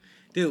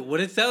 Dude, what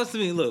it tells to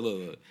me,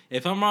 look.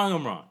 If I'm wrong,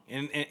 I'm wrong.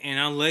 And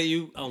I'll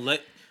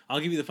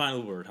give you the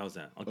final word. How's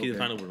that? I'll give you the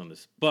final word on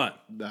this.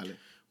 But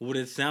what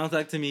it sounds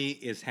like to me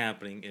is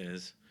happening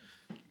is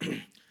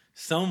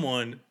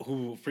someone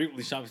who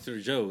frequently shops at Trader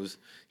Joe's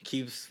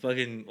keeps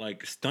fucking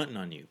like stunting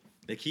on you.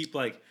 They keep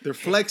like they're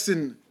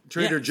flexing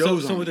Trader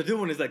Joe's. So what they're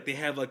doing is like they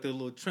have like the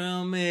little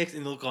trail mix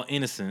and they look all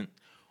innocent,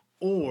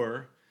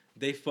 or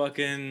they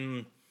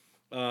fucking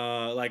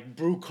like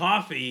brew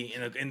coffee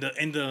in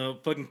the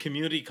fucking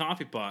community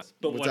coffee pot.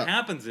 But what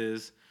happens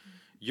is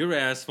your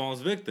ass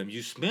falls victim.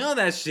 You smell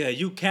that shit.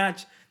 You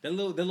catch that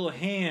little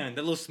hand,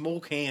 that little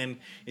smoke hand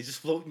is just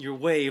floating your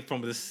way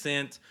from the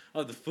scent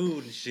of the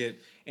food and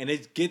shit, and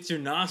it gets your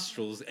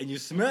nostrils, and you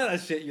smell that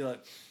shit. You're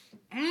like,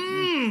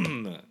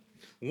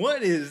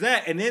 what is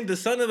that? And then the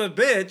son of a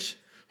bitch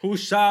who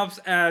shops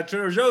at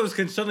Trader Joe's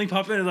can suddenly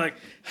pop in and like,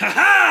 ha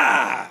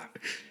ha!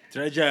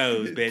 Trader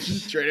Joe's,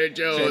 bitch. Trader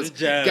Joe's.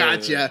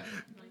 Gotcha.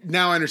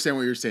 Now I understand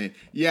what you're saying.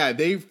 Yeah,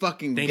 they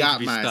fucking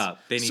got my ass.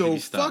 They need to be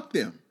stopped. Fuck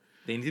them.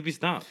 They need to be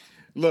stopped.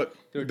 Look,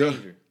 They're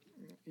danger.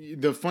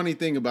 The funny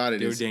thing about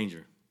it is, they're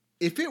danger.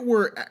 If it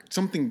were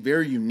something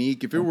very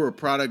unique, if it were a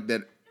product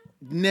that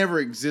never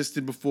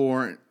existed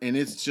before and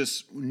it's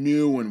just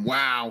new and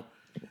wow,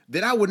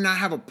 then I would not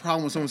have a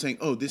problem with someone saying,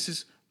 "Oh, this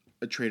is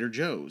a Trader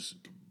Joe's,"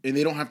 and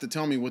they don't have to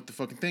tell me what the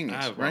fucking thing is,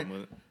 I have a right?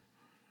 problem with it.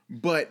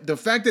 But the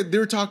fact that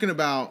they're talking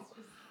about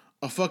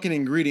a fucking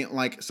ingredient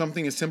like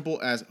something as simple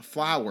as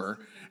flour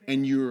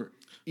and you're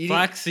eating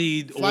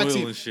flaxseed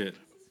oil and shit.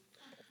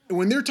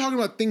 When they're talking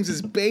about things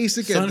as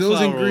basic as Sunflower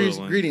those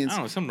ingredients,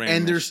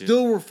 and they're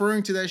still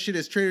referring to that shit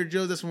as Trader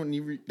Joe's, that's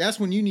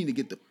when you need to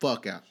get the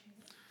fuck out.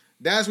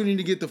 That's when you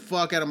need to get the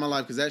fuck out of my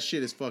life because that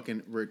shit is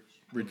fucking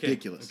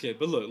ridiculous. Okay,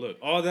 but look,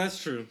 all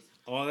that's true.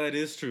 All that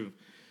is true.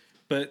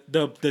 But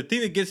the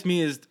thing that gets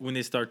me is when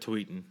they start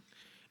tweeting,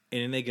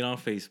 and then they get on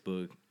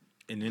Facebook,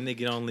 and then they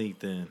get on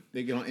LinkedIn,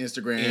 they get on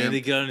Instagram, and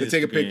they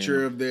take a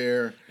picture of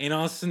their and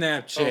on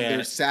Snapchat,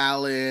 their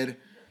salad.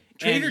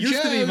 Trader Joe's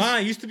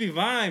used to be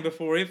Vine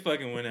before it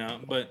fucking went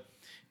out, but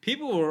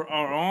people are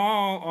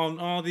all on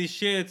all these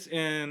shits,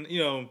 and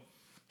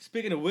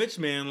speaking of which,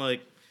 man,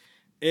 like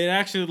it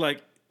actually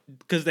like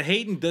because the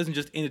hating doesn't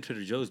just end at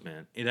Trader Joe's,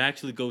 man. It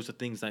actually goes to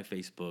things like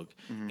Facebook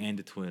and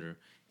to Twitter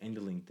and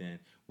to LinkedIn.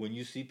 When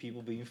you see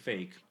people being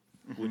fake,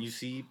 when you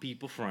see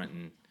people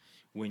fronting,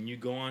 when you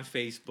go on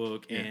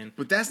Facebook and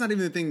but that's not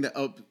even the thing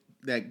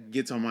that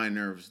gets on my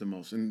nerves the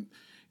most. And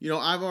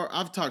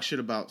I've talked shit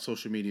about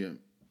social media.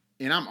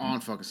 And I'm on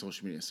fucking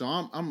social media, so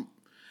I'm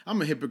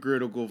a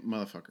hypocritical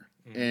motherfucker,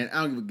 and I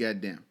don't give a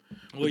goddamn.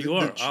 Well, you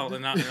are. I'll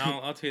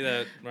tell you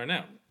that right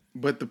now.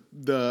 But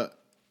the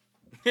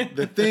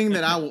thing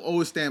that I will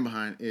always stand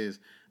behind is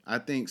I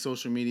think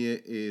social media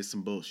is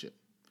some bullshit.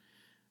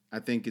 I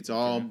think it's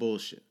all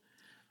bullshit.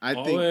 Wait.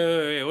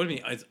 What do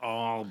you mean? It's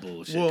all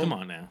bullshit. Well, come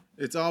on now.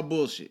 It's all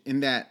bullshit. In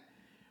that,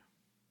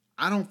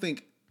 I don't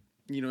think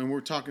and we're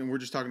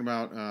just talking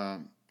about.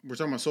 We're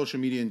talking about social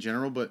media in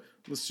general, but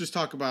let's just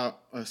talk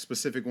about a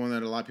specific one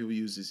that a lot of people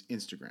use is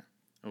Instagram.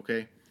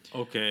 Okay.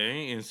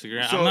 Okay,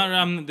 Instagram. So,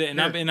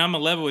 I'm a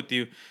level with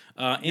you.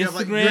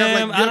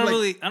 Instagram. I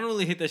don't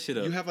really hit that shit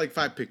up. You have like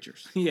 5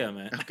 pictures. Yeah,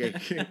 man. Okay.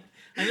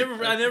 I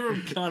never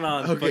gone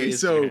on. Okay,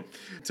 so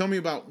tell me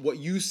about what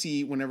you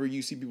see whenever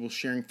you see people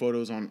sharing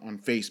photos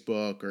on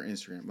Facebook or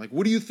Instagram. Like,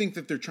 what do you think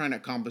that they're trying to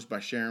accomplish by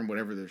sharing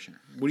whatever they're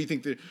sharing? What do you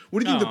think the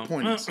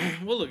point is?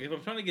 Well, look, if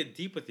I'm trying to get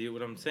deep with you,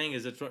 what I'm saying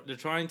is that they're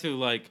trying to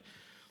like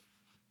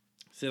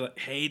say like,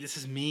 hey, this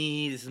is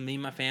me,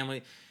 my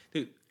family,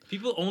 dude.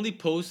 People only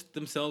post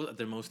themselves at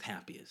their most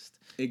happiest.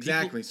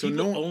 Exactly.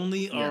 People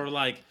only are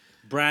like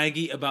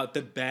braggy about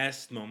the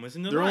best moments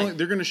in their life.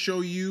 They're going to show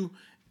you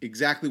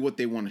exactly what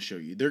they want to show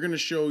you. They're going to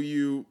show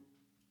you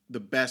the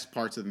best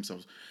parts of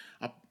themselves.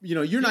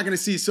 You're not going to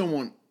see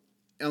someone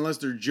unless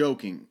they're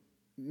joking.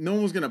 No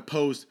one's going to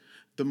post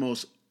the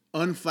most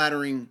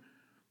unflattering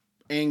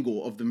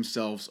angle of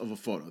themselves of a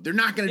photo. They're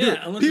not going to do it.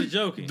 Unless they're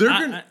joking.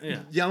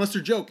 Unless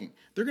they're joking.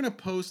 They're going to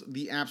post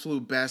the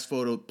absolute best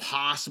photo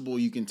possible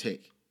you can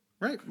take.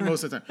 Right?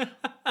 Most of the time.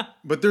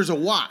 But there's a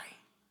why.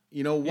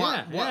 You know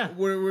what? Yeah.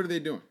 What are they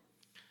doing?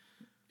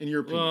 In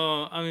your opinion?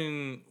 Well, I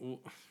mean,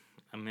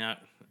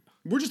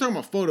 We're just talking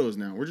about photos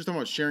now. We're just talking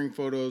about sharing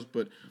photos,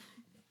 but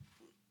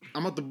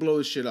I'm about to blow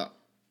this shit up.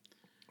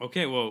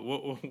 okay.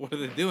 Well, what are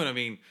they doing? I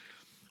mean,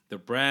 they're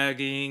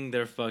bragging.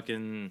 They're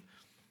fucking.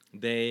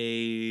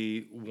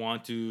 They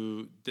want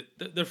to.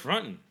 They're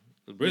fronting,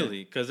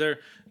 really, because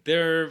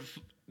they're.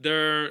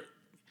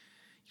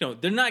 You know,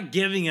 they're not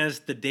giving us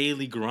the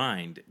daily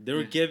grind.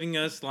 They're giving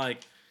us like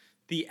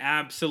the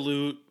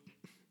absolute,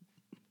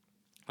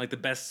 like the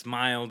best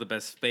smile, the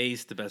best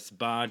face, the best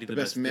body, the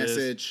best this.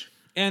 message.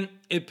 And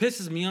it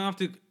pisses me off,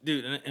 dude.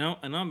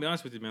 And I'll be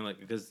honest with you, man. Like,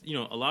 because you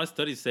know, a lot of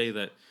studies say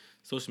that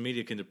social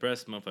media can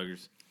depress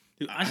motherfuckers.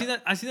 Dude,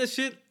 I see that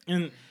shit,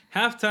 and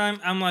halftime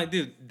I'm like,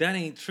 dude, that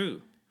ain't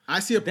true.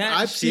 I've seen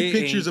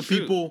pictures of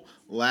people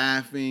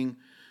laughing,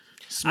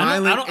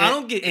 smiling. I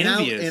don't get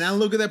envious. And I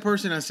look at that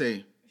person and I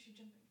say,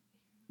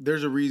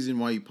 there's a reason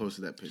why you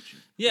posted that picture.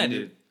 Yeah, and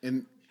dude.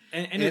 And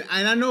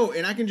I know,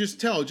 and I can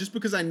just tell, just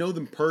because I know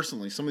them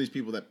personally, some of these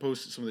people that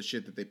post some of the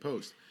shit that they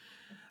post.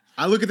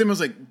 I look at them and I was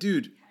like,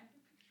 dude,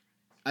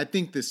 I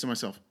think this to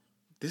myself.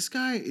 This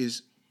guy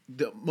is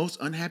the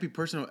most unhappy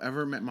person I've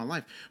ever met in my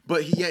life.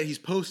 But yet he's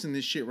posting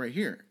this shit right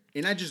here.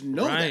 And I just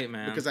know that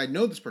man. because I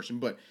know this person.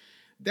 But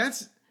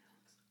that's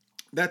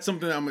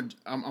something I'm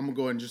gonna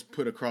go ahead and just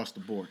put across the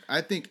board. I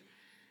think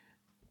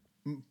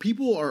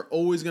people are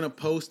always gonna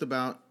post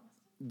about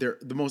the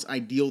most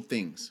ideal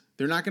things.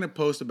 They're not gonna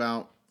post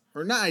about,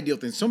 or not ideal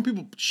things. Some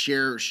people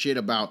share shit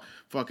about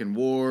fucking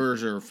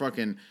wars or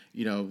fucking,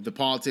 you know, the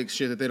politics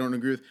shit that they don't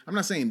agree with. I'm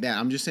not saying that.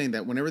 I'm just saying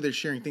that whenever they're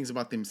sharing things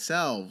about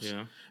themselves,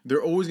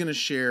 they're always gonna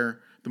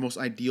share the most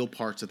ideal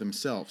parts of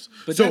themselves.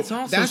 But so that's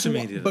all social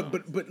media.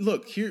 But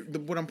look here,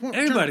 what I'm pointing.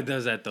 Everybody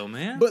does that though,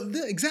 man. But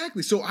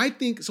exactly. So I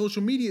think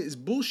social media is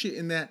bullshit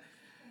in that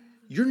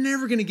you're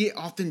never gonna get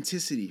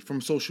authenticity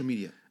from social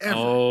media ever.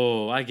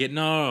 Oh, I get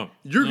no.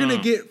 You're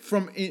gonna get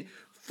from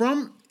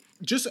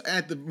just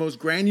at the most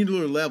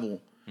granular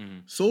level,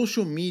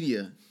 social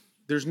media.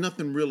 There's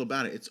nothing real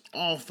about it. It's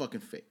all fucking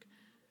fake.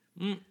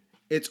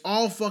 It's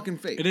all fucking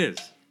fake. It is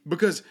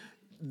because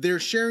they're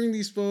sharing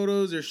these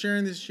photos. They're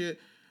sharing this shit.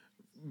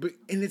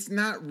 And it's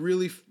not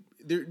really,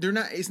 they're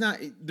not, it's not,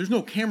 there's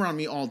no camera on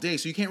me all day,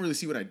 so you can't really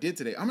see what I did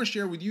today. I'm going to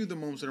share with you the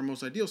moments that are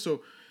most ideal.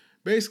 So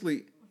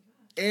basically,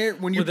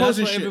 when you're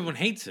posting shit. That's why everyone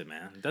hates it,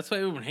 man. That's why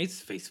everyone hates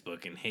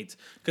Facebook and hates,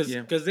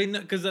 because they know,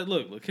 because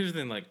look, here's the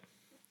thing, like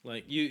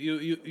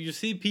you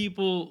see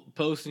people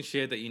posting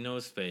shit that you know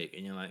is fake,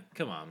 and you're like,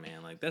 come on,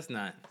 man, like that's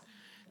not,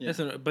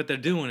 but they're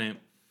doing it.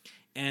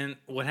 And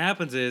what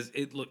happens is,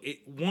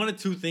 one of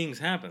two things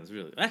happens,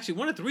 really. Actually,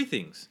 one of three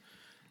things.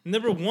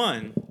 Number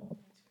one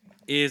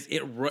is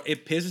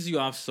it pisses you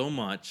off so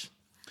much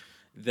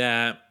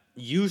that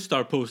you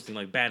start posting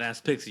like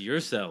badass pics of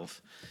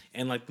yourself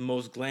and like the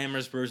most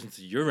glamorous versions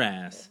of your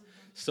ass,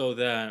 so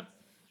that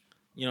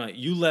you know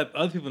you let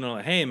other people know,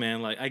 like, hey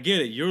man, like I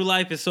get it, your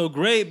life is so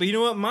great, but you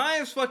know what,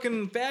 mine's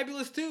fucking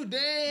fabulous too.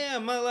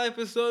 Damn, my life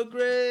is so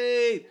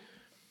great.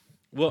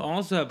 What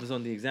also happens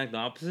on the exact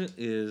opposite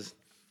is,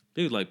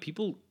 dude, like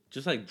people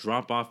just like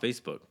drop off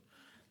Facebook.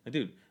 Like,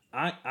 dude,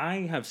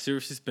 I have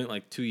seriously spent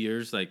like 2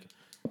 years like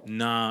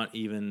not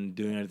even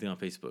doing anything on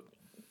Facebook.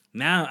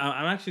 Now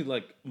I'm actually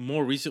like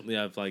more recently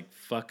I've like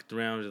fucked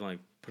around and like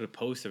put a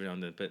post every now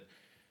and then. But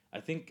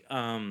I think you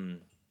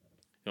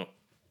know,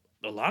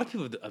 a lot of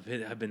people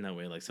have been that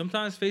way. Like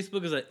sometimes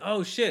Facebook is like,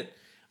 oh shit,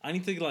 I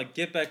need to like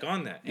get back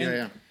on that.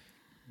 And,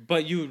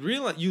 But you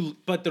realize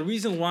but the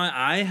reason why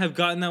I have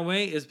gotten that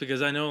way is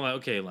because I know, like,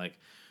 okay, like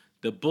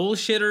the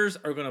bullshitters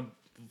are gonna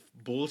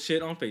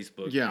bullshit on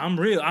Facebook. Yeah, I'm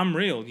real.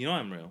 You know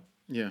I'm real.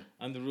 Yeah,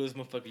 I'm the realest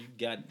motherfucker you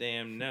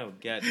goddamn know.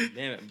 God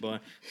damn it, boy.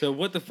 So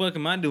what the fuck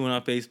am I doing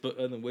on Facebook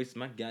other than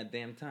wasting my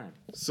goddamn time?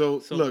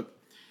 So look,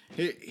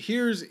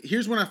 here's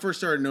when I first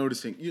started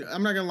noticing.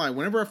 I'm not gonna lie.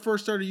 Whenever I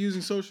first started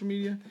using social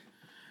media,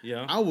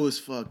 I was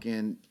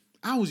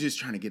just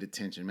trying to get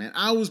attention, man.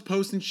 I was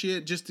posting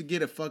shit just to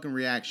get a fucking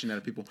reaction out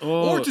of people,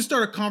 or to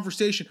start a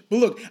conversation. But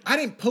look, I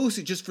didn't post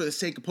it just for the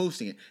sake of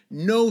posting it.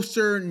 No,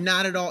 sir,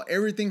 not at all.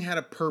 Everything had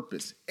a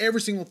purpose. Every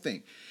single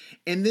thing.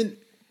 And then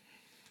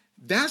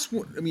that's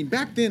what I mean.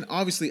 Back then,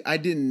 obviously, I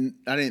didn't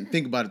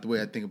think about it the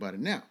way I think about it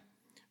now.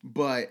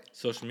 But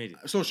social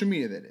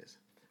media, that is.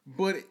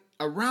 But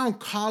around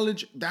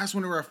college, that's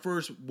whenever I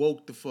first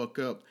woke the fuck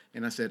up,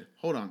 and I said,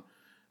 "Hold on,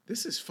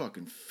 this is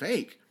fucking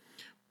fake."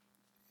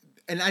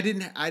 And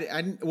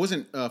I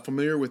wasn't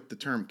familiar with the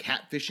term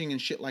catfishing and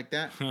shit like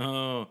that.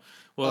 Oh,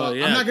 well,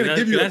 yeah. I'm not gonna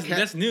give you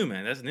that's new,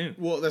 man. That's new.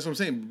 Well, that's what I'm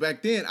saying.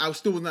 Back then, I was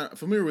still not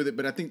familiar with it,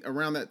 but I think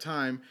around that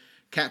time,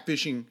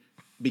 catfishing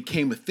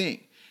became a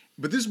thing.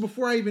 But this is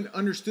before I even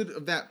understood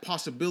of that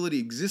possibility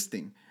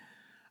existing.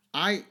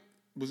 I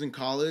was in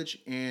college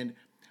and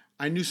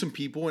I knew some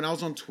people, and I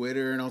was on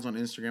Twitter and I was on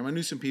Instagram. I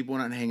knew some people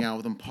and I'd hang out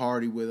with them,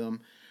 party with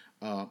them.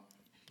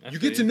 You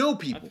get to know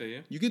people.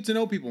 You get to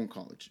know people in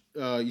college.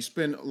 You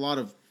spend a lot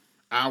of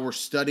hours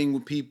studying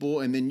with people,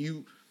 and then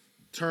you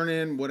turn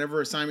in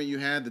whatever assignment you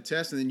had, the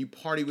test, and then you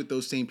party with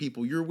those same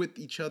people. You're with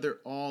each other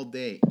all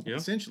day,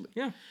 essentially.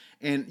 Yeah.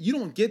 And you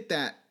don't get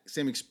that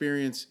same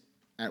experience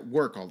at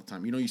work all the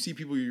time. You know, you see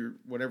people your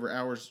whatever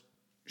hours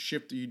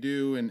shift you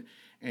do,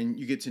 and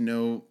you get to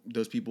know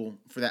those people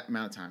for that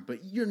amount of time.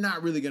 But you're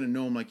not really going to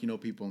know them like you know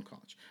people in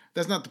college.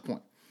 That's not the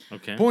point.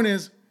 Okay. Point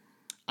is,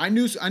 I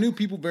knew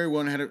people very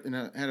well and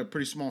had a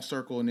pretty small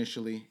circle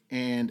initially.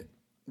 And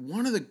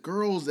one of the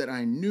girls that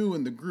I knew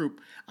in the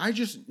group, I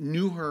just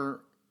knew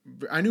her.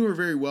 I knew her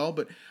very well,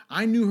 but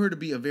I knew her to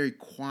be a very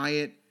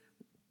quiet,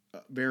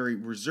 very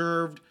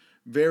reserved,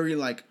 very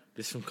like.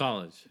 This from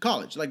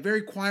college. Like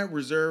very quiet,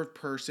 reserved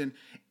person.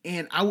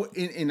 And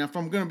and if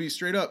I'm gonna be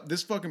straight up,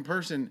 this fucking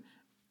person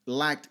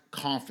lacked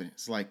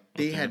confidence. Like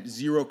they had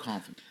zero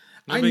confidence.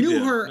 I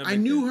knew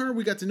her.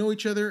 We got to know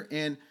each other,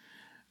 and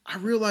I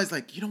realized,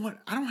 like, you know what?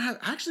 I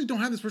actually don't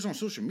have this person on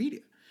social media.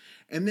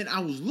 And then I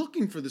was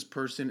looking for this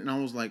person, and I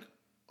was like,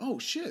 oh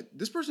shit,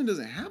 this person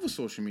doesn't have a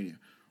social media.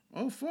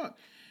 Oh fuck,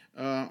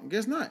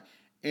 guess not.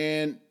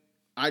 And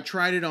I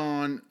tried it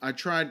on. I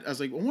was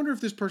like, I wonder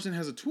if this person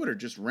has a Twitter,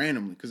 just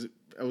randomly, because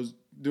I was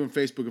doing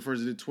Facebook at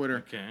first. I did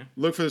Twitter. Okay.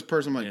 Look for this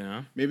person. I'm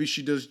like, maybe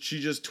she does. She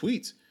just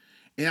tweets.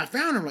 And I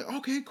found her. I'm like,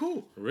 okay,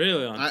 cool.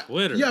 Really? On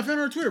Twitter? Yeah, I found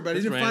her on Twitter, but I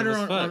didn't find her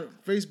on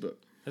Facebook.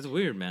 That's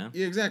weird, man.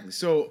 Yeah, exactly.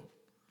 So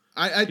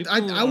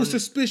I was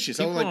suspicious.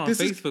 I was like, this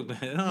Facebook,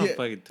 man. I don't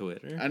fucking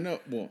Twitter. I know.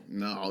 Well,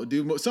 no,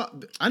 dude.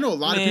 I know a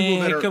lot of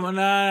people that are. Come on,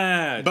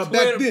 nah. But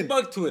Twitter, back then,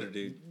 fuck Twitter,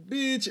 dude.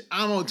 Bitch,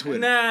 I'm on Twitter.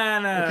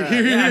 Nah.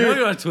 Okay, I know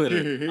you're on Twitter.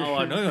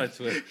 I know you're on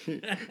Twitter.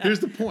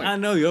 Here's the point. I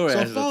know your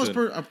ass.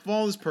 So I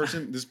follow this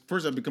person. This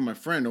person I've become my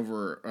friend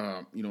over,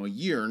 a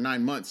year or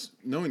 9 months,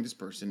 knowing this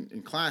person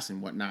in class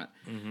and whatnot.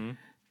 Mm-hmm.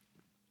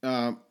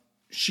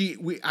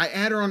 I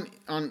add her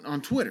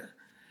on Twitter,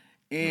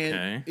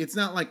 and it's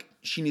not like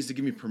she needs to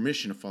give me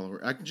permission to follow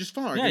her. I can just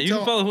follow her. Yeah, you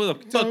can follow who the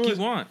fuck you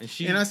want.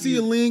 And I see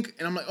a link,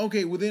 and I'm like,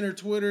 okay, within her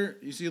Twitter,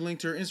 you see a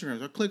link to her Instagram.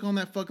 So I click on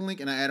that fucking link,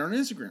 and I add her on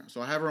Instagram.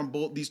 So I have her on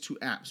both these two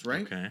apps,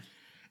 right? Okay.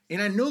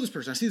 And I know this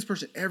person. I see this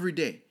person every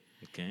day.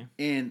 Okay.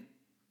 And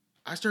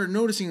I started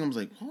noticing. I was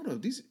like, hold up,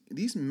 these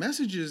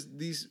messages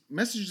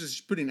that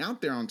she's putting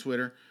out there on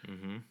Twitter,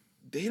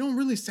 they don't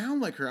really sound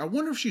like her. I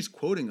wonder if she's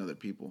quoting other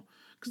people.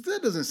 Because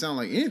that doesn't sound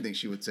like anything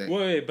she would say.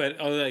 Wait, but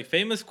are they like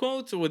famous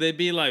quotes, or would they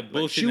be like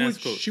bullshit ass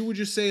quotes? She would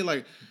just say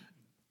like,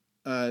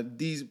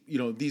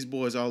 these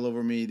boys all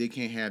over me. They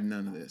can't have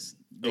none of this.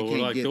 They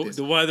can't like get this.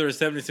 The weather is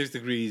 76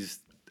 degrees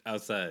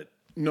outside.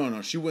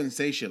 No, she wouldn't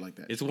say shit like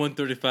that. It's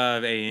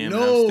 1:35 a.m.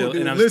 No,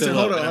 and I'm listen, still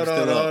hold up,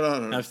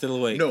 on. I'm still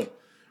awake. No.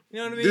 You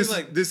know what I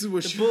mean? This is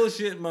what the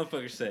bullshit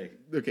motherfuckers say.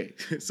 Okay,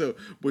 so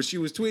what she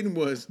was tweeting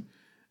was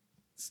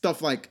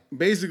stuff like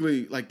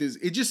basically like this.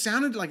 It just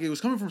sounded like it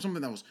was coming from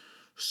something that was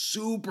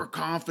super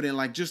confident,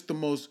 like just the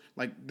most,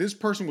 like this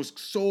person was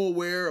so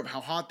aware of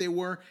how hot they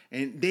were,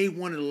 and they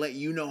wanted to let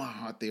you know how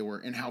hot they were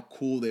and how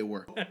cool they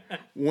were.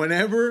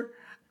 Whenever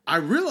I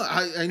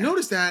realized, I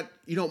noticed that,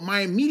 my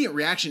immediate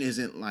reaction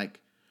isn't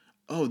like,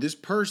 oh, this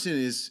person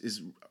is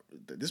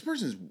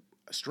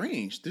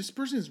strange. This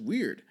person is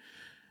weird.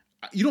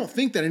 You don't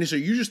think that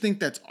initially. You just think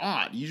that's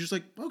odd. You just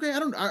like, okay,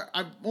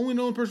 I've only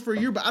known the person for a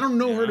year, but I don't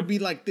know her to be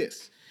like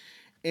this.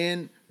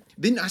 And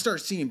then I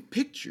start seeing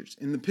pictures.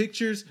 In the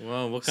pictures...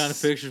 Well, what kind of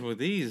pictures were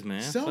these,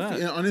 man?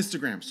 Selfie on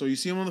Instagram. So you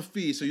see them on the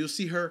feed. So you'll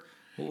see her...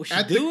 What was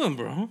she doing,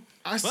 bro?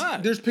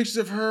 There's pictures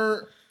of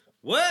her...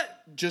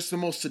 What? Just the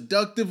most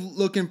seductive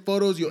looking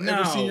photos you'll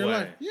ever see in your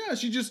life. Yeah,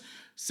 she just...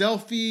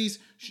 Selfies.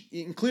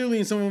 And clearly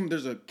in some of them,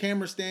 there's a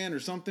camera stand or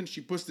something.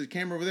 She puts the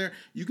camera over there.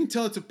 You can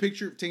tell it's a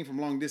picture taken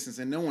from long distance,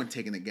 and no one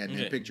taking the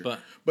goddamn picture.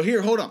 But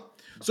here, hold on.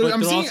 So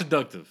I'm seeing... all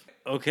seductive.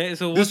 Okay,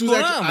 so what's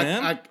going on,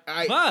 man?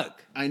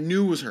 Fuck. I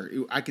knew it was her.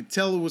 I could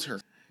tell it was her.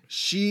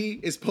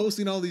 She is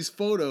posting all these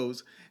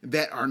photos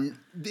that are...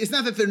 It's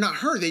not that they're not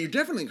her. They're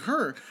definitely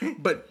her.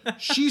 But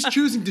she's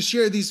choosing to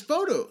share these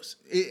photos.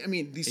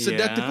 These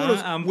seductive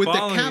photos with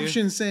the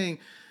caption saying,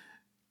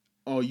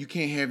 oh, you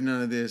can't have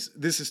none of this.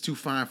 This is too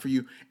fine for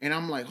you. And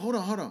I'm like, hold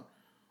on.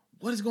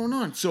 What is going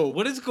on? So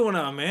what is going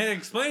on, man?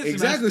 Explain it to me.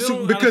 Exactly. I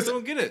still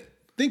don't get it.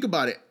 Think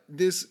about it.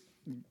 This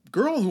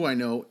girl who I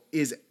know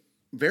is...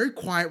 very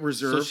quiet,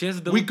 reserved. So she has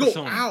a we go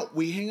persona. out,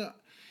 we hang out.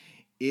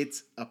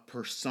 It's a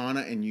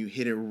persona, and you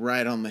hit it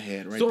right on the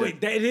head, right? So wait,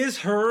 that is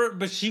her,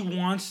 but she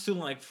wants to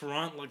like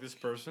front like this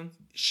person.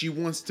 She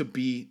wants to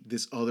be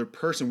this other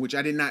person, which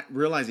I did not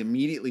realize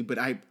immediately, but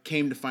I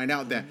came to find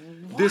out that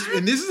this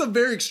is a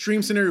very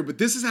extreme scenario, but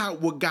this is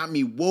what got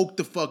me woke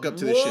the fuck up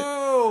to this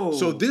shit.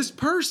 So this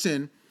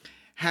person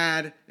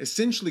had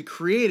essentially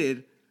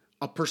created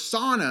a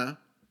persona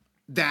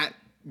that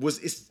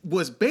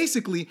was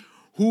basically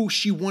who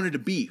she wanted to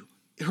be,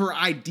 her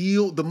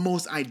ideal, the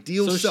most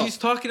ideal self. So she's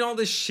talking all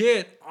this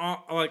shit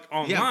like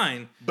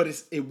online, but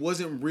it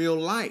wasn't real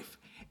life.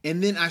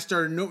 And then I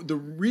started the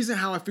reason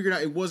how I figured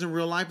out it wasn't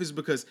real life is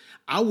because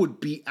I would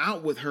be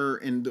out with her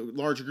and the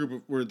larger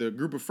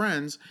group of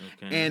friends,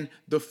 and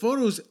the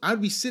photos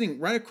I'd be sitting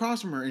right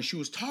across from her, and she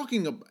was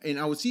talking, and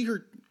I would see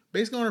her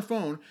basically on her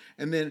phone,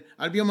 and then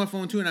I'd be on my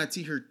phone too, and I'd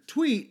see her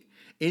tweet.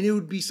 and it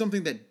would be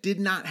something that did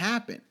not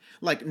happen.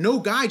 Like, no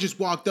guy just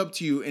walked up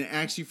to you and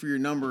asked you for your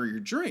number or your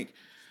drink.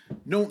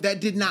 No, that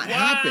did not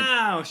happen.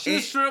 Wow, she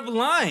was straight up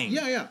lying.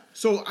 Yeah.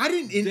 So I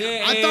didn't.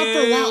 I thought for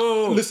a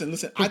while. Listen.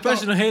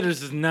 Professional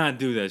haters does not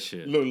do that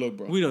shit. Look,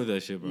 bro. We don't do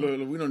that shit, bro.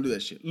 Look, we don't do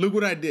that shit. Look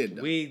what I did.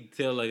 Though. We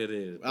tell like it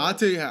is. Bro. I'll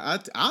tell you how.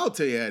 I'll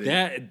tell you how it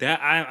is.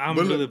 I'm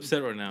But really look,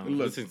 upset right now.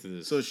 Listening to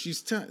this. So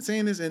she's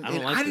saying this, and I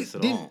don't like this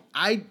at didn't. all.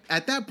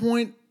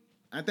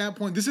 At that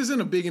point, this isn't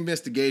a big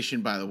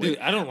investigation, by the way. Dude,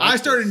 I don't like I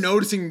started this.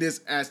 noticing this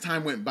as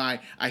time went by.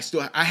 I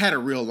had a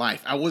real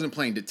life. I wasn't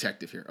playing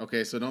detective here.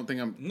 Okay, so don't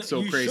think I'm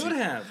so crazy. You should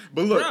have.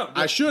 But look, Bro,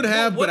 I should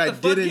have, but I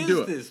didn't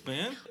do it. This,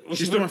 man?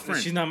 She's still my friend.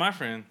 She's not my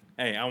friend.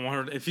 Hey, I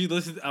want her. If you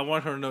listen, I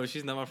want her to know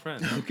she's not my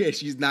friend. Okay,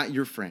 she's not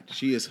your friend.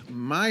 She is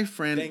my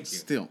friend Thank you.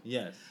 still.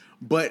 Yes.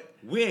 But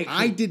We ain't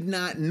I cool. did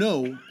not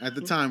know at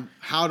the time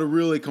how to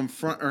really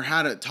confront or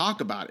how to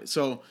talk about it.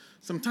 So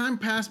some time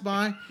passed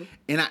by,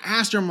 and I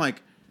asked her, I'm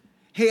like,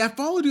 hey, I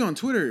followed you on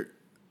Twitter,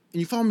 and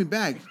you followed me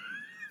back.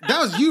 That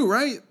was you,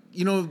 right?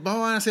 You know, blah,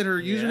 blah, I said her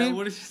username.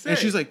 What did she say? And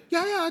she's like, yeah,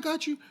 I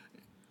got you.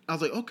 I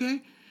was like,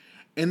 okay.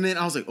 And then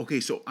I was like, okay,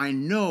 so I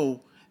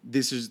know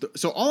this is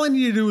so all I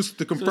need to do is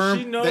to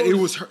confirm that it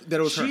was her. That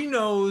it was her. She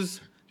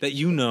knows that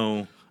you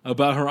know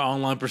about her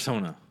online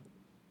persona.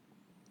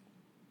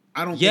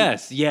 I don't.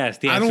 Yes. The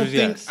answer is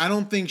yes. I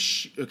don't think.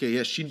 Okay.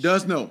 Yes, she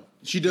does know.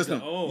 She does know.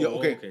 Oh, yeah,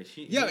 okay. okay.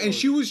 She and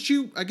knows.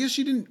 she. I guess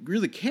she didn't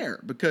really care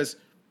because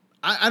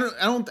I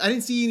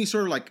didn't see any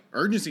sort of like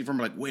urgency from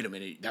her. Like, wait a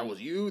minute, that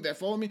was you that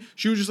followed me.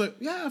 She was just like,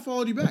 yeah, I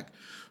followed you back.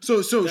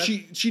 So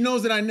she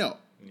knows that I know,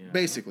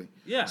 basically.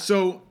 Yeah.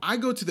 So I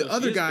go to the So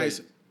other she is guys.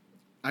 crazy.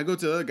 I go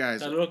to the other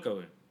guys. Está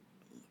loco,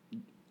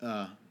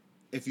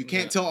 If you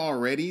can't tell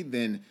already,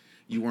 then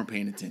you weren't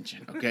paying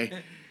attention.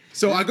 Okay.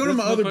 So I go to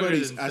my other motherfucker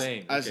buddies. is I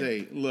insane.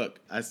 say, look,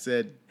 I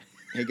said,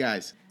 hey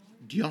guys,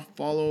 do y'all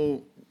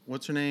follow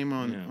what's her name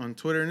on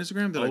Twitter and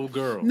Instagram? They're like,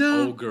 girl.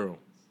 no. Old girl.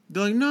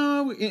 They're like,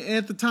 no. And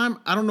at the time,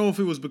 I don't know if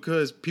it was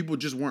because people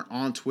just weren't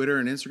on Twitter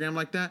and Instagram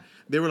like that.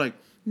 They were like,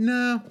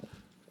 no,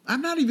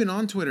 I'm not even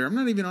on Twitter. I'm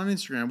not even on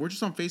Instagram. We're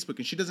just on Facebook,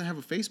 and she doesn't have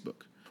a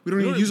Facebook. We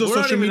don't even use those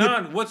social We're media. not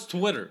even on. What's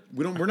Twitter?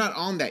 We're not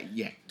on that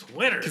yet.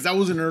 Twitter. Because I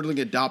was an early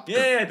adopter.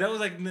 Yeah, that was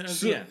like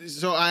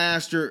So I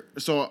asked her.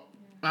 So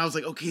I was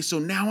like, okay, so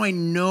now I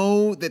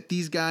know that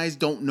these guys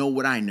don't know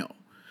what I know.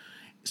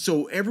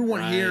 So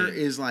everyone here Right.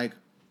 is like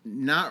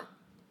not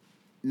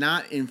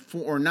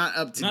informed or not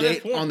up to Not date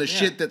informed, on the yeah.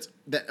 shit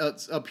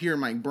that's up here in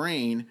my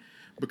brain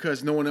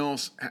because no one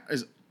else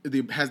has the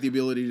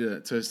ability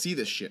to see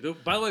this shit.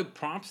 Dude, by the way,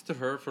 props to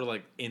her for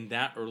like in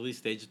that early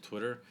stage of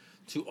Twitter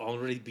to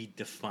already be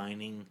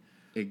defining.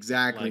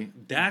 Exactly.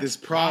 Like, that's this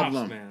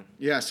problem. props, man.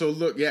 Yeah. So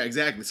look. Yeah.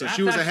 Exactly. So That's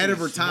she was ahead of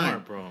her actually time,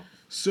 smart, bro.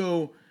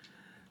 So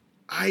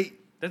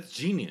That's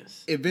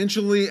genius.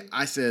 eventually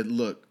I said,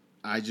 look,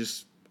 I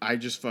just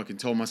fucking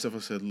told myself, I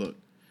said, look,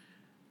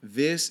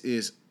 this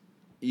is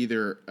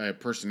either a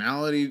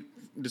personality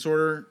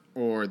disorder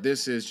or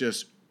this is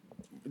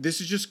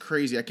just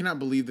crazy. I cannot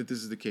believe that this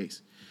is the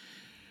case.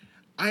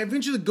 I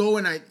eventually go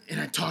and I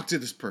talk to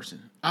this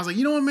person. I was like,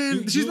 you know what,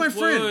 man? She's my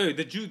friend.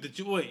 Wait,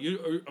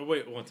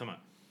 wait, one time out.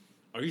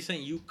 Are you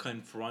saying you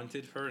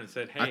confronted her and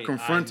said, "Hey, I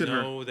confronted her.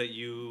 I know that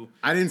you"?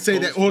 I didn't say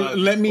that. post Well, about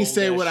let me this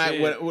say old what ass I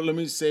shit. let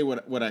me say what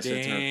I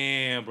said to her.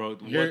 Damn, bro.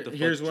 What Here- the fuck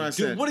here's did what you I do?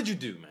 said. What did you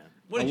do, man?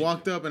 What I did you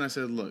walked do? up and I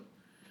said, look,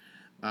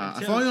 I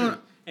Tell follow the you on.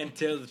 truth. And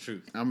tell the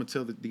truth. I'm gonna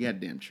tell the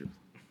goddamn truth.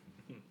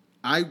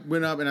 I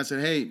went up and I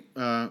said, "Hey,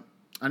 I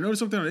noticed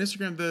something on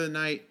Instagram the other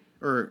night,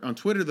 or on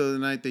Twitter the other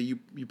night that you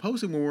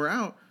posted when we were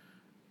out.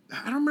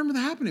 I don't remember that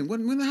happening.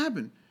 When that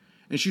happened?"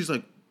 And she's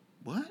like,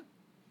 "What?"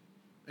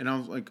 And I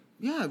was like,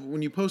 "Yeah,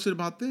 when you posted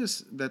about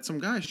this, that some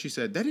guy." She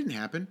said, "That didn't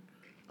happen."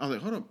 I was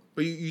like, "Hold up,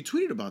 but you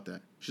tweeted about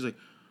that." She's like,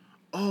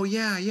 "Oh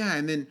yeah."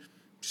 And then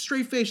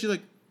straight face, she's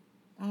like,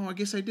 "Oh, I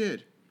guess I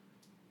did." I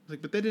was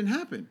like, "But that didn't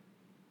happen."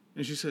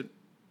 And she said,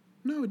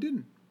 "No, it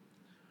didn't."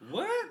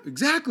 What?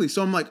 Exactly.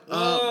 So I'm like,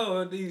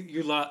 Oh,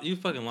 you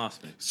fucking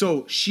lost me.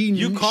 So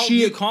You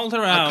called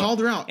her out. I called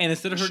her out. And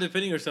instead of her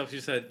defending herself, she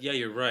said, "Yeah,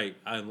 you're right.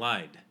 I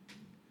lied."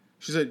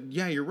 She said,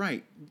 "Yeah, you're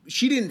right."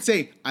 She didn't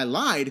say I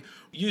lied.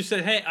 You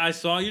said, "Hey, I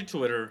saw your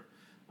Twitter.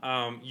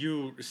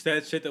 You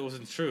said shit that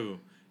wasn't true."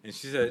 And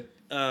she said,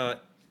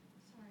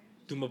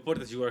 "Tu me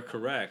portas, you are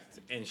correct."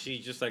 And she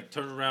just like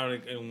turned around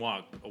and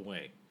walked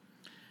away.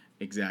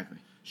 Exactly.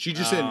 She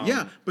just said,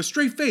 "Yeah," but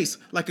straight face,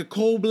 like a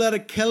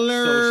cold-blooded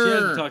killer. So she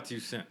hasn't talked to you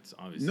since,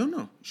 obviously.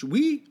 No.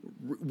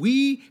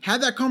 We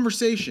had that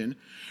conversation,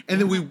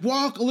 and then we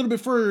walk a little bit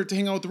further to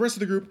hang out with the rest of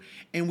the group,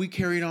 and we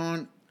carried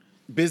on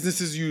business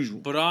as usual.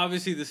 But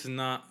obviously, this is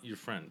not your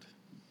friend.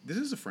 This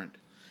is a friend.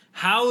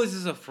 How is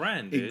this a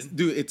friend,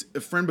 dude? It's a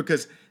friend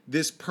because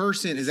this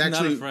person is It's not a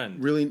actually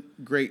friend. really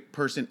great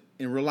person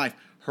in real life.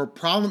 Her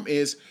problem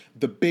is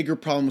the bigger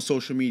problem with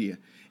social media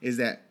is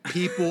that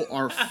people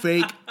are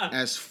fake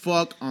as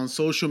fuck on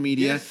social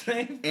media, Yes,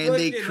 they and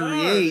they fucking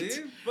create are,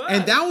 dude.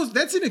 And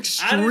that's an I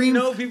extreme. didn't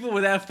know people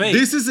with that face.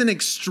 This is an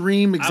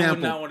extreme example. I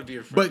would not want to be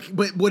your friend.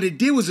 But what it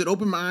did was it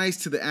opened my eyes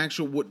to the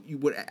actual what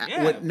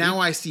now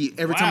I see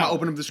every time I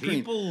open up the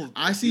screen.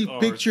 I see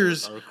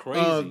pictures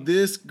of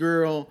this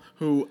girl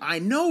who I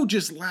know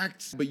just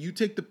lacked. But you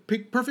take the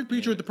perfect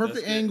picture with the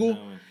perfect angle,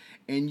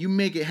 and you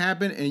make it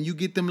happen, and you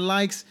get them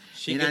likes.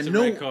 She and gets I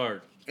know, a red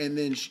card. And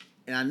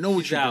I know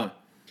what She's you're out. doing.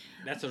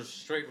 That's a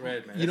straight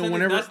red, man. You know,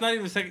 whenever that's not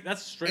even second.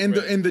 That's straight and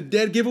red. and the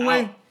dead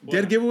giveaway. Out.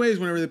 Dead giveaway is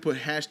whenever they put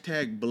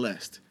hashtag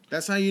blessed.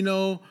 That's how you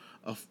know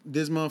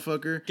this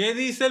motherfucker. ¿Qué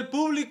dice el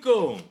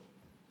público?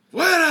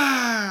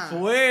 Fuera!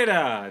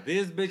 Fuera!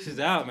 This bitch is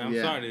out, man. I'm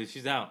Yeah. sorry, dude.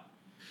 She's out.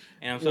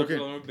 And I'm sorry for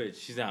calling her a bitch.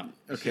 She's out.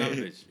 She's not a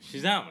bitch.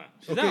 She's out, man.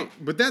 She's out.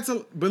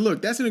 But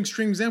look, that's an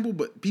extreme example.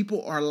 But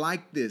people are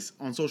like this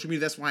on social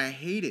media. That's why I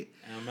hate it.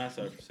 And I'm not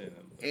sorry for saying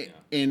that.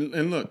 But,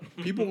 And look,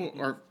 people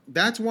are.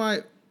 That's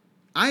why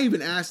I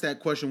even asked that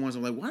question once.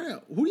 I'm like,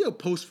 who do you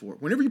post for?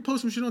 Whenever you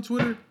post some shit on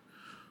Twitter,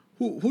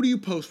 who do you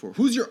post for?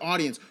 Who's your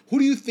audience? Who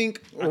do you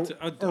think, what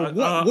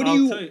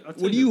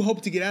do you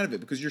hope to get out of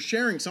it? Because you're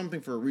sharing something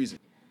for a reason.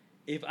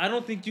 If I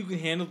don't think you can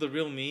handle the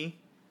real me,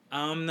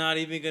 I'm not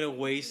even gonna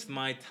waste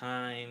my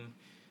time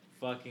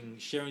fucking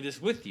sharing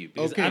this with you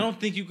because I don't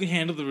think you can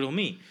handle the real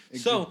me. Exactly.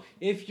 So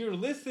if you're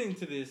listening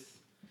to this,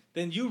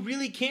 then you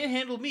really can't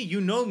handle me. You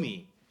know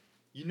me.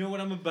 You know what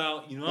I'm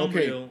about. You know I'm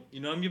real. You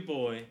know I'm your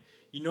boy.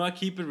 You know I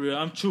keep it real.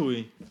 I'm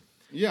Chewy.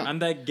 Yeah. I'm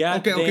that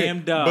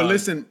goddamn dog. But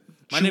listen,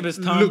 my name is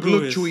Tom Look,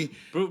 Chewy.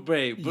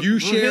 Chewy. You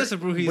share.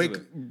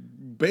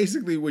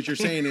 Basically, what you're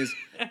saying is,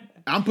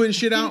 I'm putting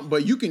shit out,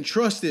 but you can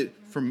trust it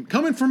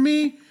coming from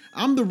me.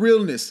 I'm the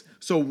realness.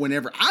 So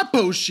whenever I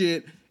post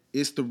shit,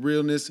 it's the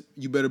realness.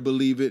 You better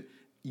believe it.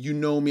 You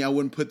know me. I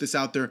wouldn't put this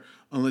out there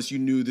unless you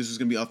knew this was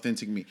gonna be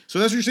authentic me. So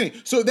that's what you're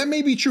saying. So that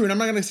may be true, and I'm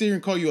not gonna sit here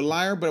and call you a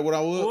liar. But what I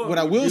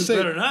will say,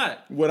 better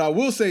not. What I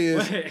will say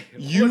is, Wait,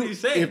 what are you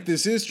saying? if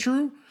this is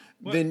true,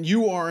 then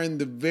you are in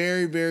the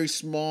very, very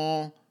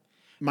small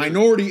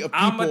minority of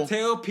people. I'm gonna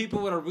tell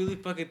people what I really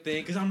fucking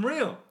think because I'm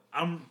real.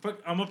 I'm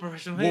a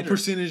professional hater. What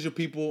percentage of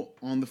people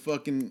on these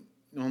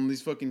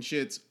fucking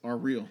shits are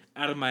real?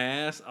 Out of my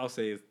ass, I'll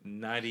say it's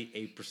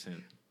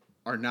 98%.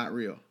 Are not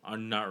real. Are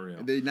not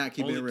real. They're not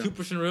keeping Only it real.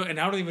 2% real, and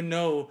I don't even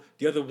know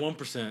the other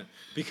 1%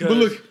 because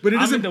but it I'm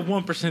doesn't. in the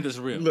 1% that's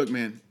real. Look,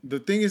 man. The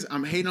thing is,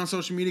 I'm hating on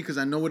social media because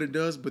I know what it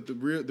does. But the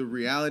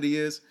reality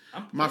is,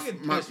 my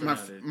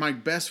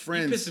best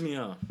friends. You're pissing me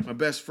off. My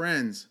best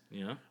friends.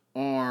 Yeah.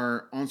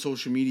 Are on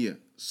social media,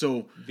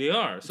 so they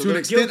are. So to an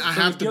extent, I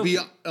have to be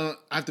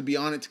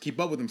on it to keep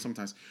up with them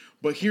sometimes.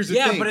 But here's the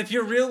thing. Yeah, but if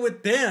you're real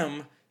with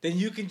them, then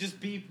you can just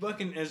be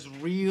fucking as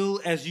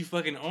real as you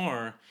fucking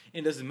are.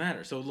 It doesn't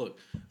matter. So look,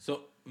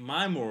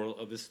 my moral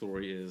of this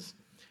story is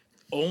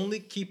only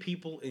keep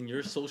people in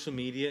your social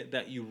media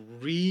that you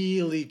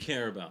really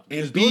care about.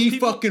 And be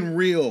fucking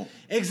real.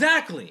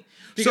 Exactly.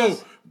 So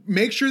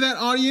make sure that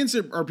audience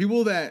are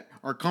people that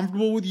are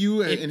comfortable with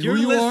you and who you are.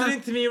 If you're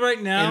listening to me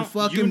right now,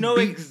 you know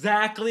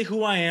exactly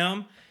who I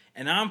am.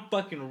 And I'm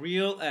fucking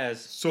real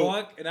as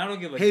fuck, and I don't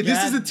give a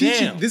This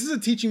is a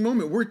teaching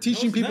moment. We're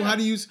teaching people how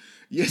to use.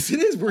 Yes, it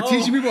is. We're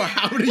teaching people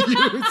how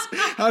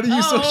to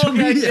use social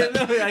media.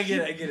 I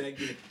get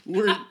it.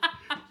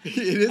 It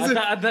is.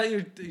 I thought you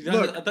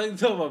were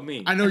talking about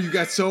me. I know you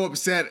got so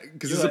upset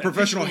because it's a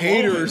professional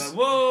haters. Like,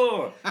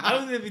 whoa! I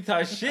was gonna be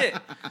taught shit.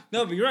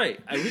 No, but you're right.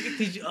 We can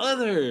teach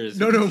others.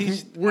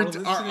 We're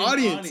our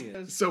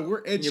audience. So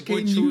we're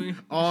educating you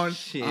on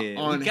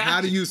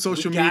how to use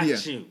social media.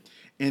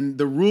 And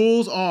the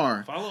rules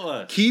are: follow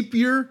us. Keep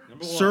your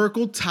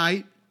circle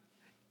tight.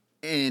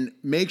 And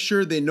make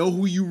sure they know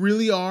who you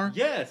really are.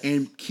 Yes.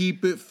 And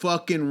keep it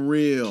fucking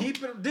real.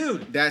 Keep it,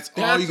 dude. That's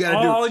all you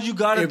gotta do. All you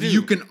gotta do. If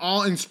you can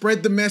and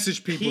spread the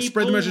message, people.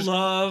 Spread the message.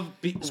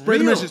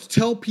 Spread the message.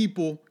 Tell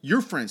people, your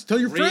friends. Tell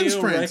your friends'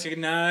 friends.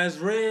 Recognize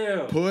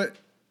real. Put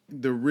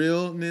the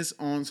realness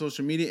on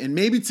social media, and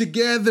maybe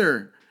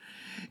together.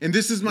 And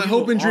this is my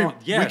hope and dream.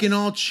 We can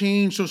all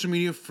change social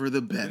media for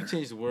the better.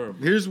 Change the world.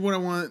 Bro. Here's what I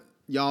want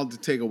y'all to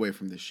take away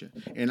from this shit.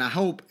 And I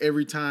hope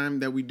every time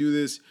that we do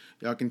this,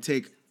 y'all can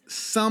take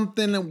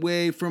something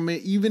away from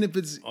it, even if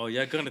it's gonna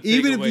take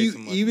even away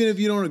even if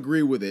you don't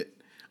agree with it.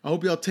 I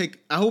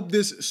hope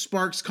this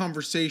sparks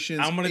conversations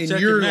in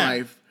your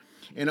life,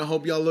 and I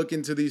hope y'all look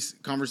into these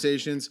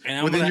conversations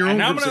within your own groups of friends. And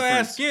I'm gonna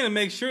ask in and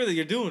make sure that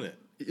you're doing it.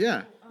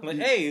 Yeah. Like,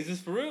 hey, is this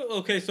for real?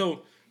 Okay,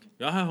 so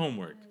y'all have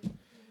homework.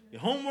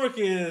 Your homework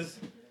is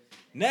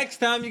next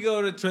time you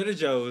go to Trader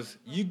Joe's,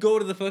 you go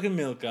to the fucking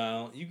milk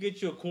aisle, you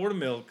get you a quart of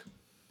milk,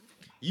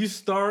 you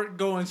start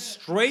going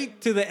straight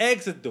to the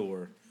exit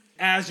door.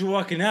 As you're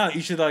walking out,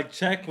 you should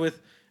check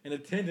with an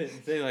attendant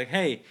and say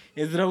hey,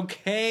 is it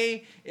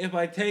okay if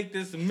I take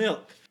this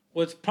milk?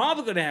 What's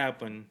probably going to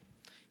happen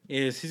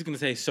is he's going to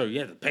say, sir, you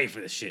have to pay for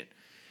this shit.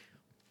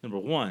 Number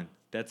one,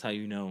 that's how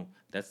you know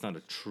that's not a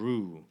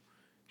true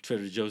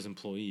Trader Joe's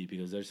employee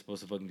because they're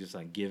supposed to fucking just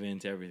give in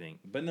to everything.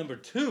 But number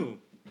two,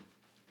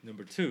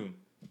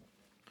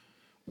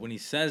 when he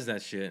says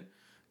that shit,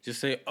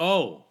 just say,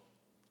 oh,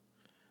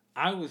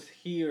 I was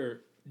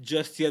here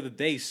just the other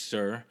day,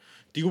 sir.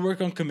 Do you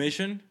work on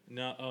commission?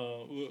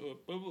 No.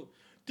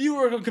 Do you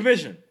work on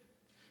commission?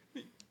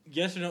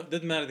 Yes or no?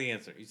 Doesn't matter the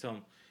answer. You tell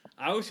him.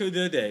 I was here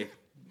the other day.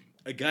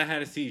 A guy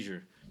had a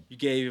seizure. You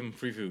gave him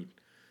free food.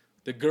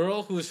 The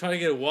girl who was trying to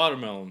get a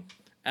watermelon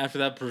after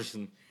that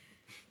person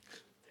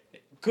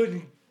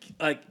couldn't,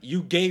 like,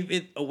 you gave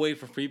it away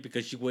for free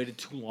because she waited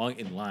too long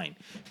in line.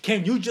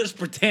 Can you just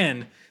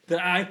pretend that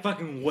I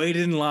fucking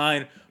waited in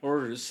line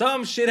or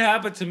some shit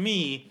happened to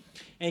me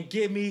and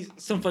give me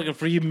some fucking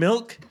free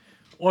milk?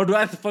 Or do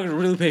I have to fucking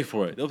really pay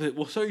for it? They'll say,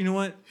 well, sir, you know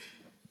what?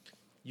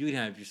 You can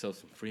have yourself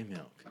some free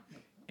milk.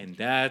 And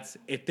that's,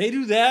 if they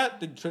do that,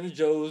 then Trader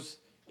Joe's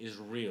is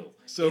real.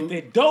 So if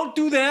they don't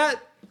do that,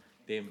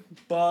 then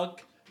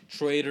fuck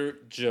Trader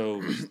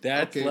Joe's.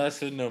 That's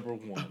lesson number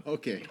 1.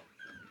 Okay.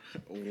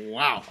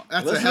 Wow.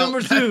 That's lesson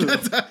number 2.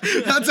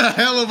 That's a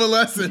hell of a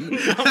lesson.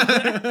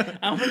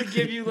 I'm gonna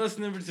give you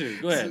lesson number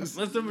 2. Go ahead.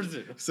 Lesson number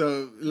 2.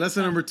 So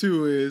lesson number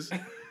 2 is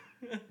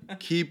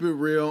keep it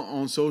real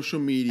on social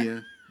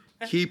media.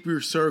 Keep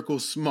your circle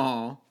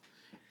small.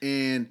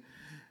 And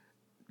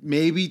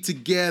maybe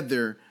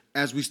together,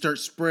 as we start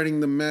spreading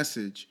the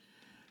message,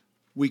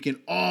 we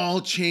can all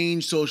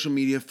change social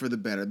media for the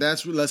better.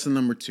 That's lesson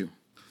number 2.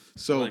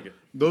 So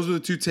those are the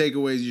 2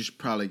 takeaways you should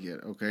probably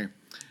get, okay?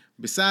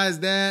 Besides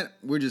that,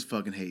 we're just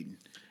fucking hating.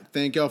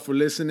 Thank y'all for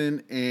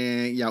listening,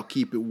 and y'all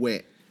keep it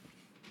wet.